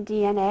stain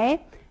DNA,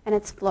 and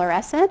it's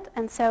fluorescent,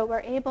 and so we're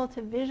able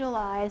to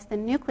visualize the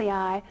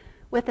nuclei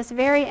with this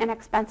very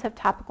inexpensive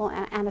topical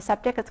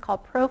antiseptic. It's called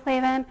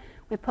Proflavin.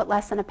 We put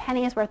less than a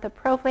penny's worth of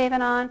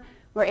Proflavin on.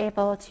 We're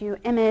able to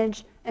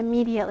image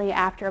immediately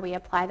after we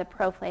apply the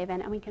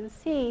Proflavin, and we can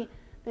see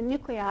the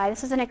nuclei.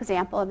 This is an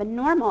example of a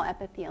normal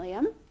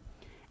epithelium.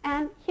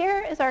 And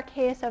here is our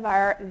case of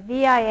our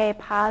VIA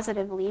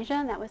positive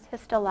lesion that was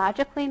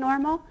histologically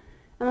normal.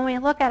 And when we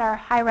look at our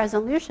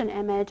high-resolution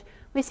image,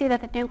 we see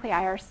that the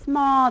nuclei are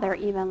small, they're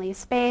evenly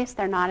spaced,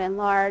 they're not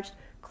enlarged,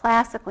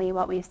 classically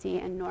what we see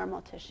in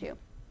normal tissue.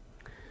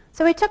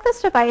 So we took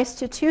this device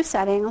to 2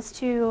 settings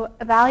to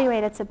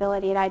evaluate its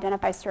ability to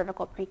identify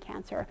cervical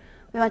precancer.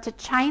 We went to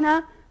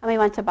China and we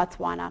went to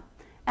Botswana.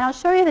 And I'll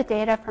show you the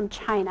data from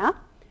China.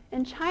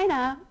 In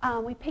China,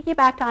 we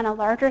piggybacked on a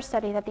larger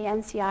study that the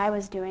NCI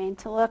was doing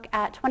to look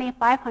at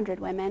 2,500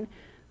 women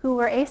who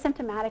were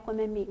asymptomatic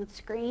women being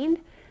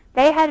screened.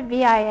 They had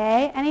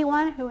VIA.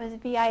 Anyone who was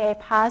VIA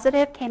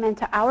positive came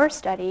into our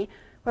study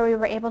where we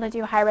were able to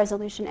do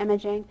high-resolution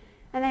imaging.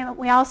 And then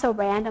we also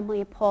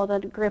randomly pulled a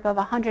group of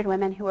 100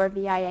 women who were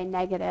VIA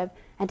negative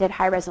and did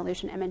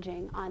high-resolution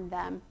imaging on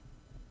them.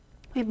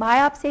 We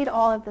biopsied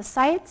all of the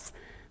sites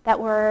that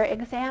were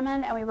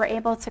examined, and we were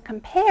able to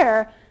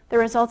compare the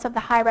results of the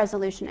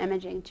high-resolution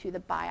imaging to the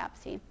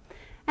biopsy.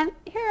 And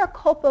here are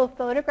colpo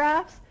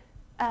photographs.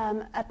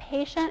 A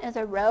patient is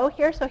a row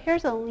here. So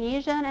here's a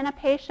lesion in a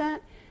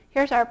patient.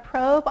 Here's our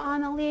probe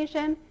on the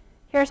lesion.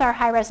 Here's our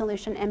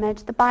high-resolution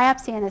image. The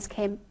biopsy in this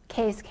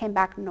case came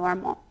back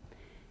normal.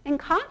 In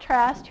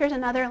contrast, here's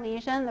another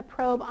lesion, the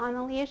probe on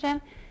the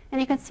lesion, and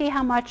you can see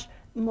how much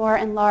more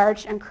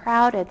enlarged and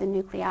crowded the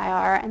nuclei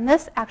are, and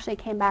this actually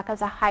came back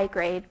as a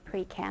high-grade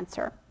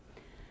precancer.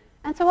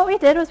 And so what we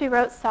did was we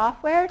wrote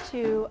software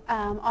to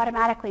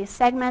automatically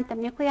segment the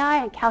nuclei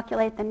and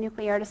calculate the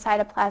nuclear to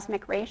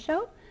cytoplasmic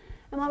ratio.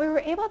 And what we were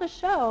able to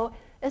show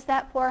is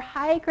that for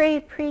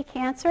high-grade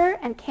precancer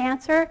and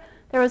cancer,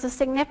 there was a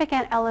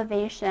significant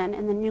elevation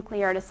in the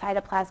nuclear to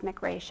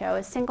cytoplasmic ratio.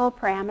 A single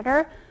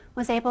parameter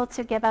was able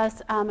to give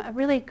us a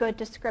really good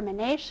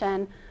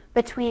discrimination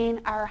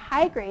between our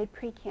high-grade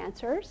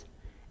precancers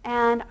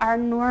and our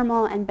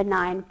normal and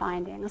benign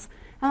findings.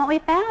 And what we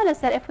found is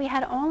that if we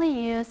had only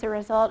used the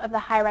result of the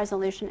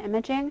high-resolution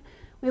imaging,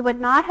 we would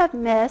not have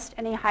missed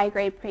any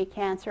high-grade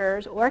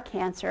precancers or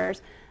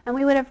cancers, and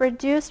we would have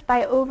reduced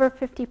by over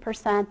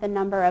 50% the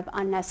number of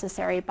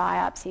unnecessary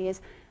biopsies.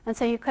 And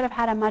so you could have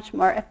had a much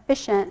more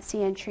efficient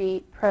see and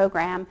treat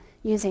program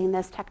using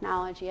this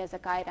technology as a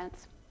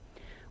guidance.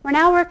 We're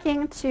now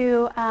working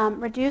to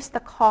reduce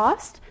the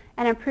cost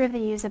and improve the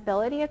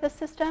usability of the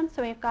system.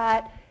 So we've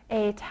got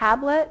a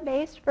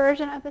tablet-based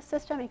version of the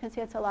system. You can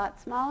see it's a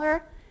lot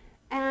smaller.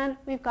 And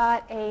we've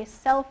got a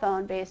cell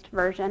phone-based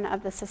version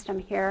of the system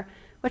here,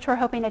 which we're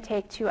hoping to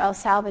take to El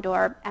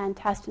Salvador and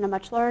test in a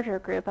much larger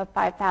group of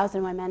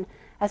 5,000 women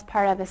as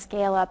part of a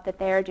scale-up that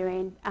they're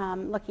doing,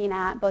 looking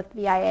at both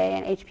VIA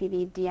and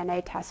HPV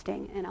DNA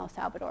testing in El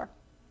Salvador.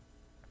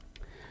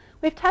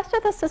 We've tested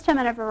the system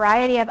in a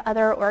variety of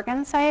other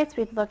organ sites.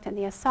 We've looked in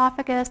the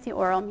esophagus, the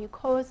oral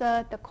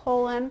mucosa, the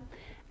colon.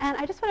 And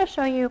I just want to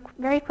show you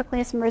very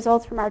quickly some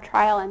results from our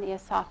trial in the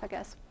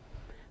esophagus.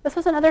 This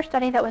was another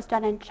study that was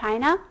done in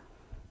China.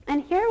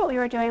 And here what we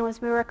were doing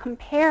was we were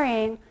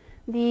comparing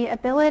the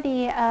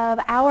ability of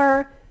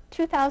our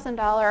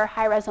 $2,000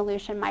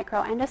 high-resolution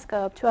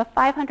microendoscope to a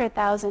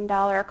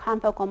 $500,000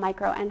 confocal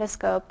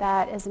microendoscope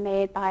that is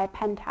made by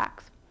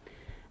Pentax.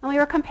 And we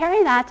were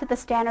comparing that to the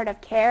standard of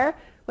care,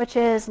 which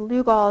is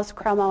Lugol's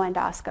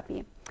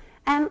chromoendoscopy.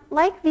 And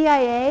like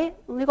VIA,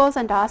 Lugol's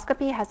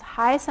endoscopy has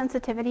high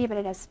sensitivity, but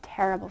it has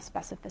terrible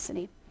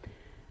specificity.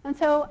 And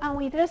so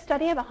we did a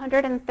study of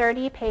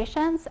 130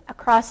 patients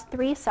across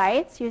 3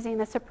 sites using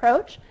this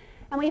approach.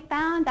 And we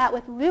found that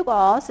with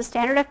Lugol's, the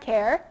standard of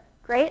care,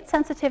 great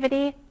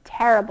sensitivity,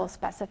 terrible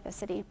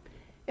specificity.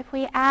 If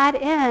we add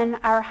in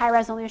our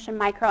high-resolution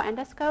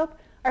microendoscope,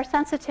 our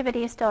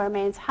sensitivity still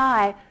remains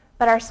high,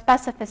 but our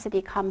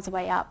specificity comes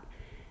way up.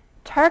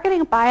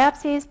 Targeting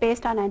biopsies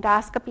based on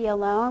endoscopy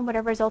alone would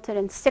have resulted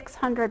in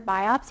 600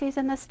 biopsies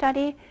in this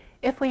study.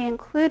 If we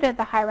included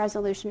the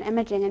high-resolution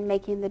imaging in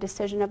making the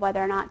decision of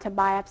whether or not to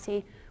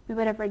biopsy, we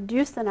would have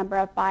reduced the number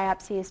of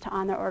biopsies to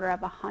on the order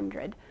of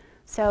 100.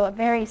 So a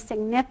very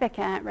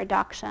significant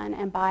reduction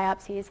in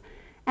biopsies.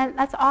 And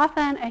that's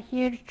often a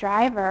huge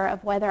driver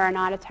of whether or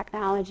not a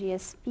technology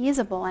is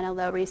feasible in a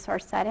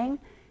low-resource setting.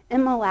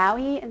 In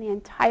Malawi, in the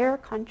entire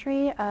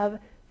country of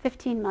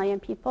 15 million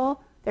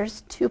people,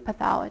 there's 2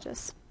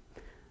 pathologists.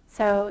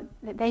 So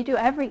they do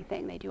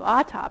everything. They do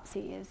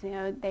autopsies.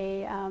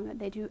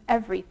 They do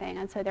everything.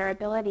 And so their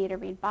ability to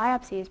read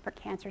biopsies for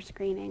cancer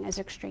screening is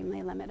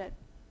extremely limited.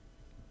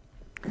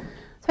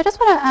 So I just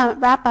want to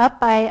wrap up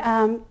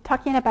by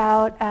talking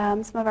about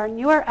some of our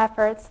newer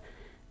efforts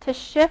to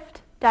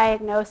shift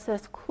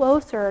diagnosis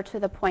closer to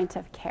the point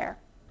of care.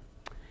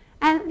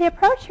 And the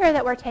approach here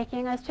that we're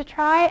taking is to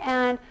try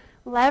and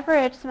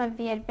leverage some of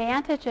the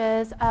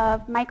advantages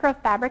of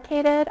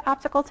microfabricated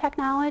optical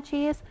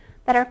technologies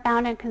that are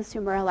found in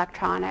consumer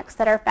electronics,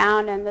 that are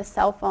found in the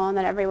cell phone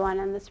that everyone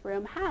in this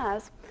room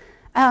has.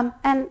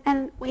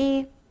 And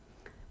we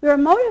were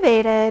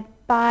motivated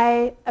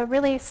by a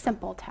really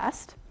simple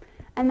test,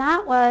 and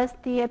that was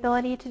the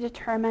ability to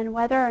determine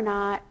whether or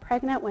not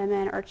pregnant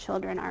women or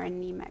children are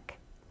anemic.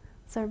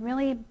 It's a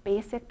really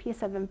basic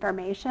piece of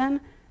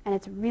information, and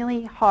it's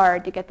really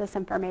hard to get this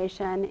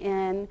information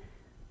in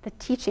the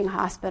teaching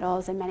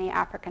hospitals in many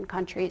African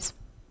countries.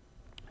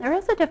 There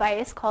is a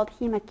device called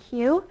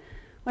HemaQ,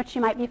 which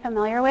you might be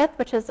familiar with,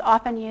 which is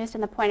often used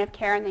in the point of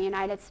care in the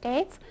United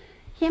States.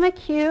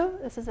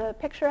 HemaQ, this is a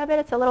picture of it.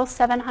 It's a little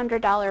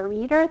 $700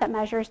 reader that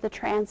measures the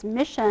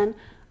transmission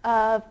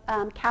of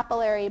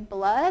capillary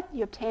blood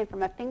you obtain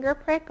from a finger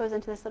prick, goes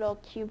into this little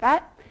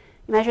cuvette.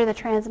 You measure the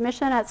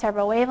transmission at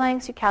several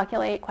wavelengths. You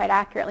calculate quite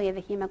accurately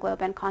the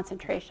hemoglobin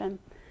concentration.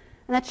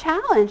 And the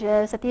challenge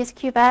is that these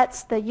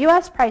cuvettes, the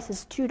US price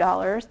is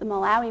 $2, the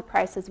Malawi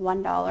price is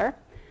 $1.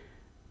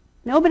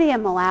 Nobody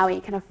in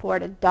Malawi can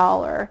afford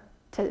 $1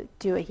 to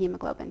do a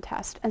hemoglobin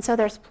test. And so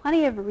there's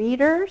plenty of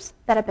readers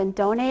that have been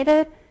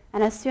donated,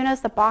 and as soon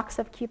as the box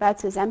of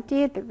cuvettes is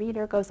emptied, the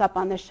reader goes up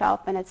on the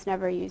shelf and it's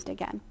never used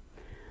again.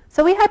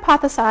 So we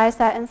hypothesized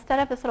that instead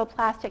of this little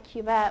plastic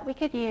cuvette, we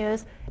could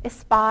use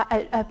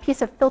a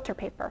piece of filter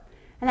paper,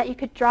 and that you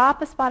could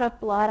drop a spot of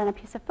blood on a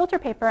piece of filter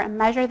paper and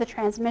measure the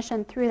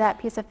transmission through that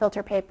piece of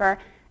filter paper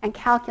and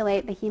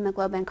calculate the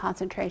hemoglobin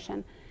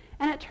concentration.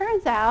 And it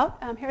turns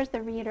out, here's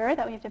the reader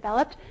that we've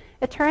developed,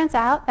 it turns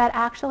out that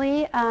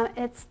actually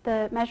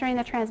measuring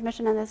the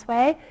transmission in this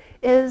way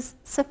is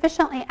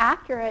sufficiently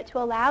accurate to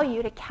allow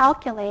you to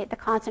calculate the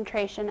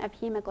concentration of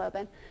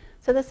hemoglobin.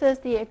 So this is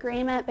the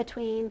agreement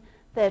between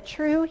the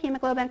true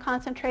hemoglobin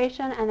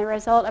concentration and the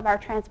result of our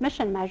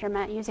transmission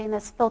measurement using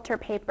this filter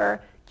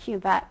paper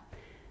cuvette.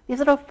 These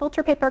little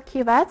filter paper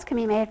cuvettes can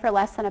be made for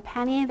less than a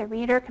penny. The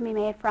reader can be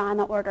made for on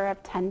the order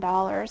of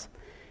 $10.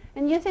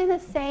 And using the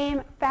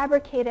same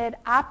fabricated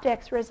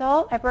optics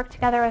result, I've worked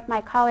together with my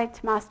colleague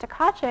Tomas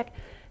Tkaczyk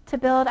to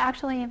build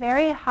actually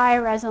very high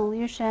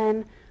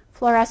resolution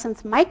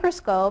fluorescence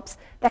microscopes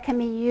that can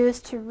be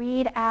used to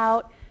read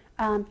out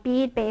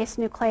bead-based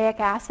nucleic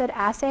acid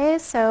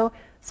assays. So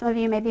Some of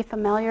you may be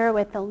familiar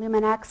with the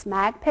Luminex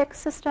MagPick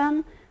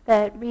system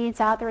that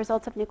reads out the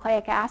results of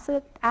nucleic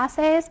acid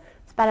assays.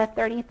 It's about a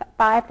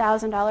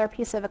 $35,000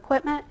 piece of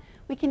equipment.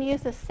 We can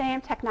use the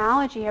same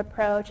technology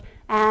approach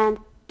and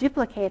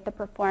duplicate the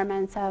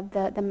performance of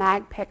the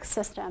MagPick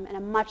system in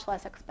a much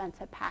less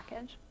expensive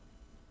package.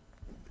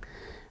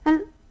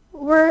 And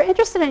we're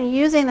interested in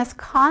using this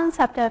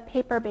concept of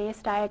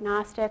paper-based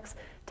diagnostics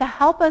to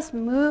help us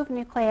move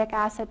nucleic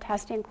acid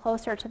testing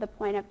closer to the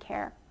point of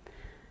care.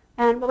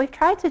 And what we've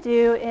tried to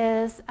do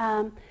is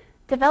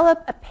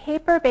develop a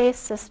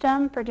paper-based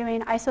system for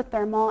doing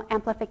isothermal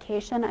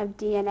amplification of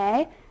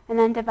DNA, and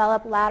then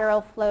develop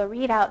lateral flow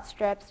readout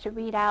strips to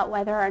read out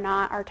whether or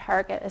not our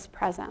target is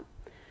present.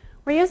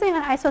 We're using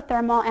an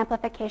isothermal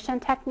amplification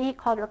technique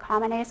called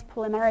recombinase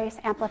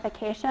polymerase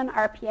amplification,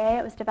 RPA.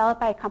 It was developed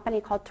by a company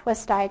called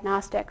Twist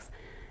Diagnostics.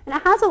 And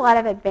it has a lot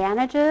of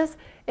advantages.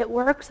 It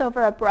works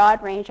over a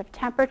broad range of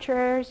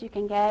temperatures. You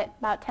can get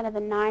about 10 to the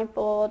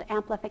 9-fold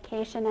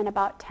amplification in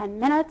about 10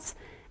 minutes.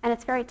 And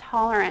it's very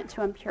tolerant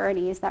to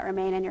impurities that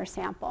remain in your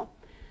sample.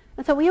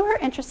 And so we were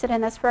interested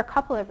in this for a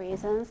couple of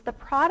reasons. The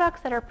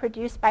products that are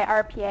produced by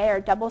RPA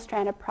are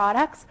double-stranded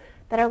products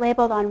that are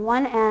labeled on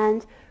one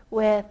end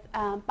with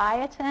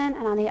biotin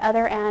and on the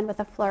other end with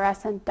a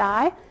fluorescent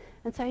dye.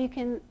 And so you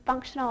can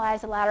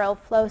functionalize a lateral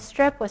flow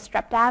strip with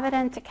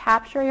streptavidin to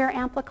capture your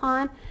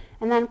amplicon,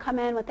 and then come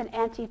in with an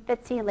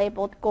anti-FITC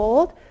labeled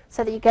gold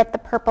so that you get the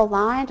purple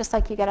line just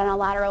like you get on a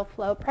lateral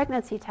flow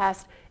pregnancy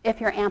test if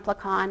your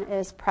amplicon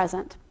is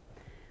present.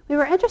 We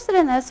were interested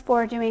in this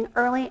for doing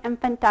early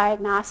infant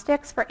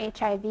diagnostics for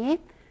HIV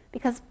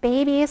because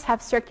babies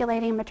have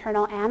circulating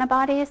maternal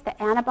antibodies.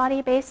 The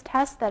antibody-based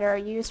tests that are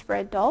used for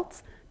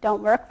adults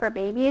don't work for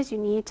babies. You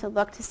need to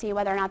look to see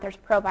whether or not there's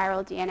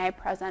proviral DNA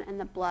present in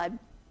the blood.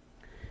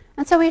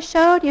 And so we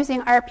showed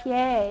using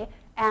RPA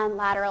and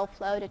lateral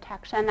flow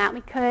detection that we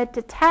could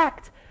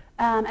detect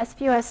as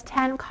few as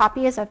 10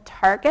 copies of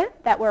target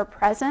that were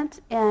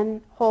present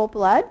in whole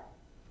blood.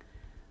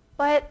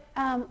 But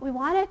we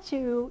wanted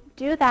to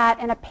do that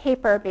in a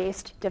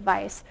paper-based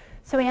device.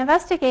 So we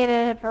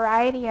investigated a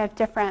variety of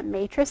different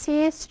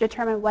matrices to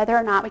determine whether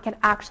or not we could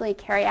actually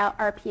carry out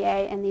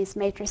RPA in these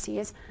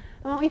matrices.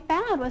 And what we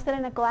found was that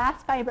in a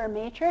glass fiber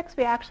matrix,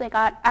 we actually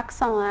got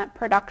excellent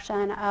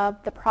production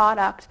of the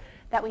product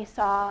that we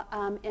saw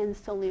in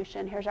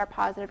solution. Here's our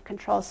positive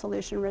control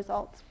solution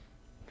results.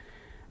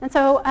 And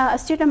so a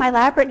student in my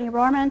lab, Brittany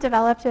Rohrman,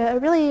 developed a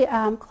really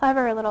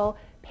clever little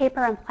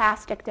paper and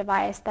plastic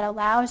device that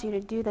allows you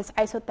to do this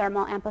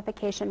isothermal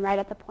amplification right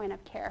at the point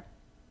of care.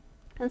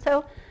 And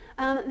so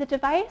the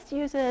device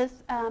uses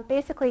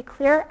basically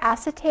clear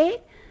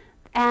acetate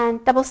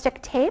and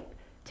double-stick tape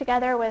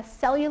together with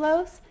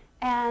cellulose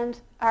and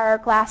our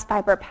glass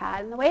fiber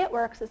pad. And the way it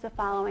works is the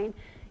following.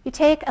 You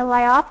take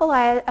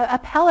a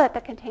pellet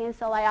that contains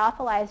the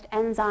lyophilized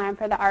enzyme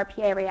for the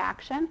RPA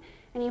reaction,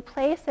 and you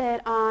place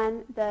it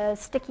on the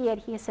sticky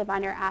adhesive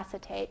on your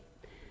acetate.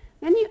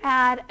 Then you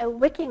add a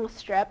wicking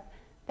strip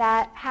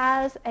that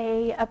has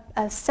a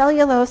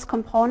cellulose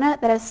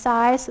component that is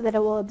sized so that it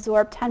will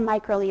absorb 10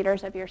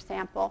 microliters of your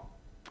sample.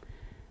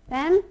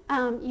 Then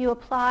you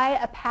apply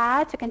a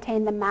pad to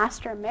contain the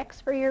master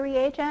mix for your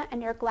reagent and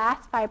your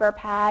glass fiber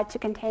pad to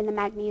contain the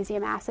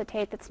magnesium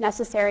acetate that's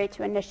necessary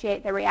to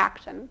initiate the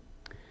reaction.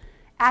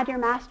 Add your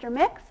master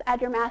mix, add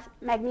your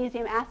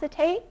magnesium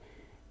acetate,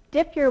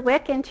 dip your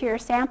wick into your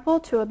sample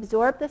to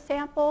absorb the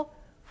sample,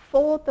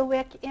 fold the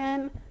wick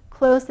in,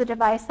 close the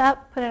device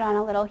up, put it on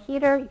a little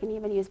heater. You can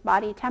even use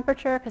body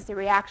temperature because the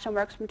reaction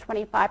works from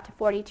 25 to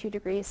 42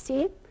 degrees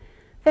C.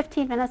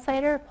 15 minutes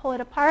later, pull it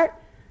apart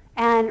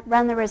and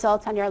run the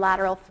results on your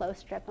lateral flow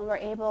strip. And we're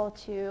able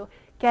to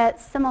get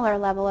similar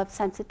level of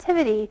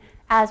sensitivity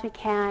as we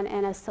can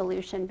in a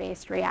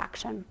solution-based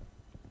reaction.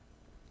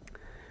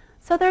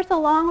 So there's a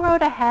long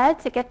road ahead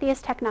to get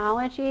these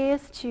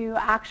technologies to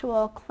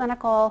actual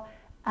clinical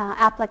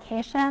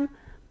application,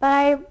 but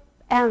I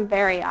am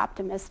very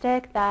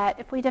optimistic that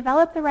if we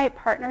develop the right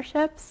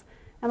partnerships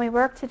and we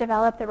work to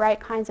develop the right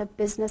kinds of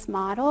business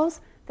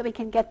models, that we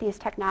can get these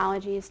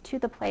technologies to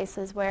the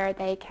places where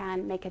they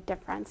can make a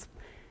difference.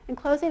 In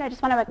closing, I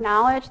just want to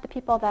acknowledge the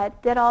people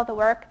that did all the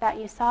work that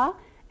you saw,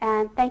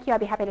 and thank you. I'd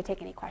be happy to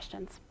take any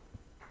questions.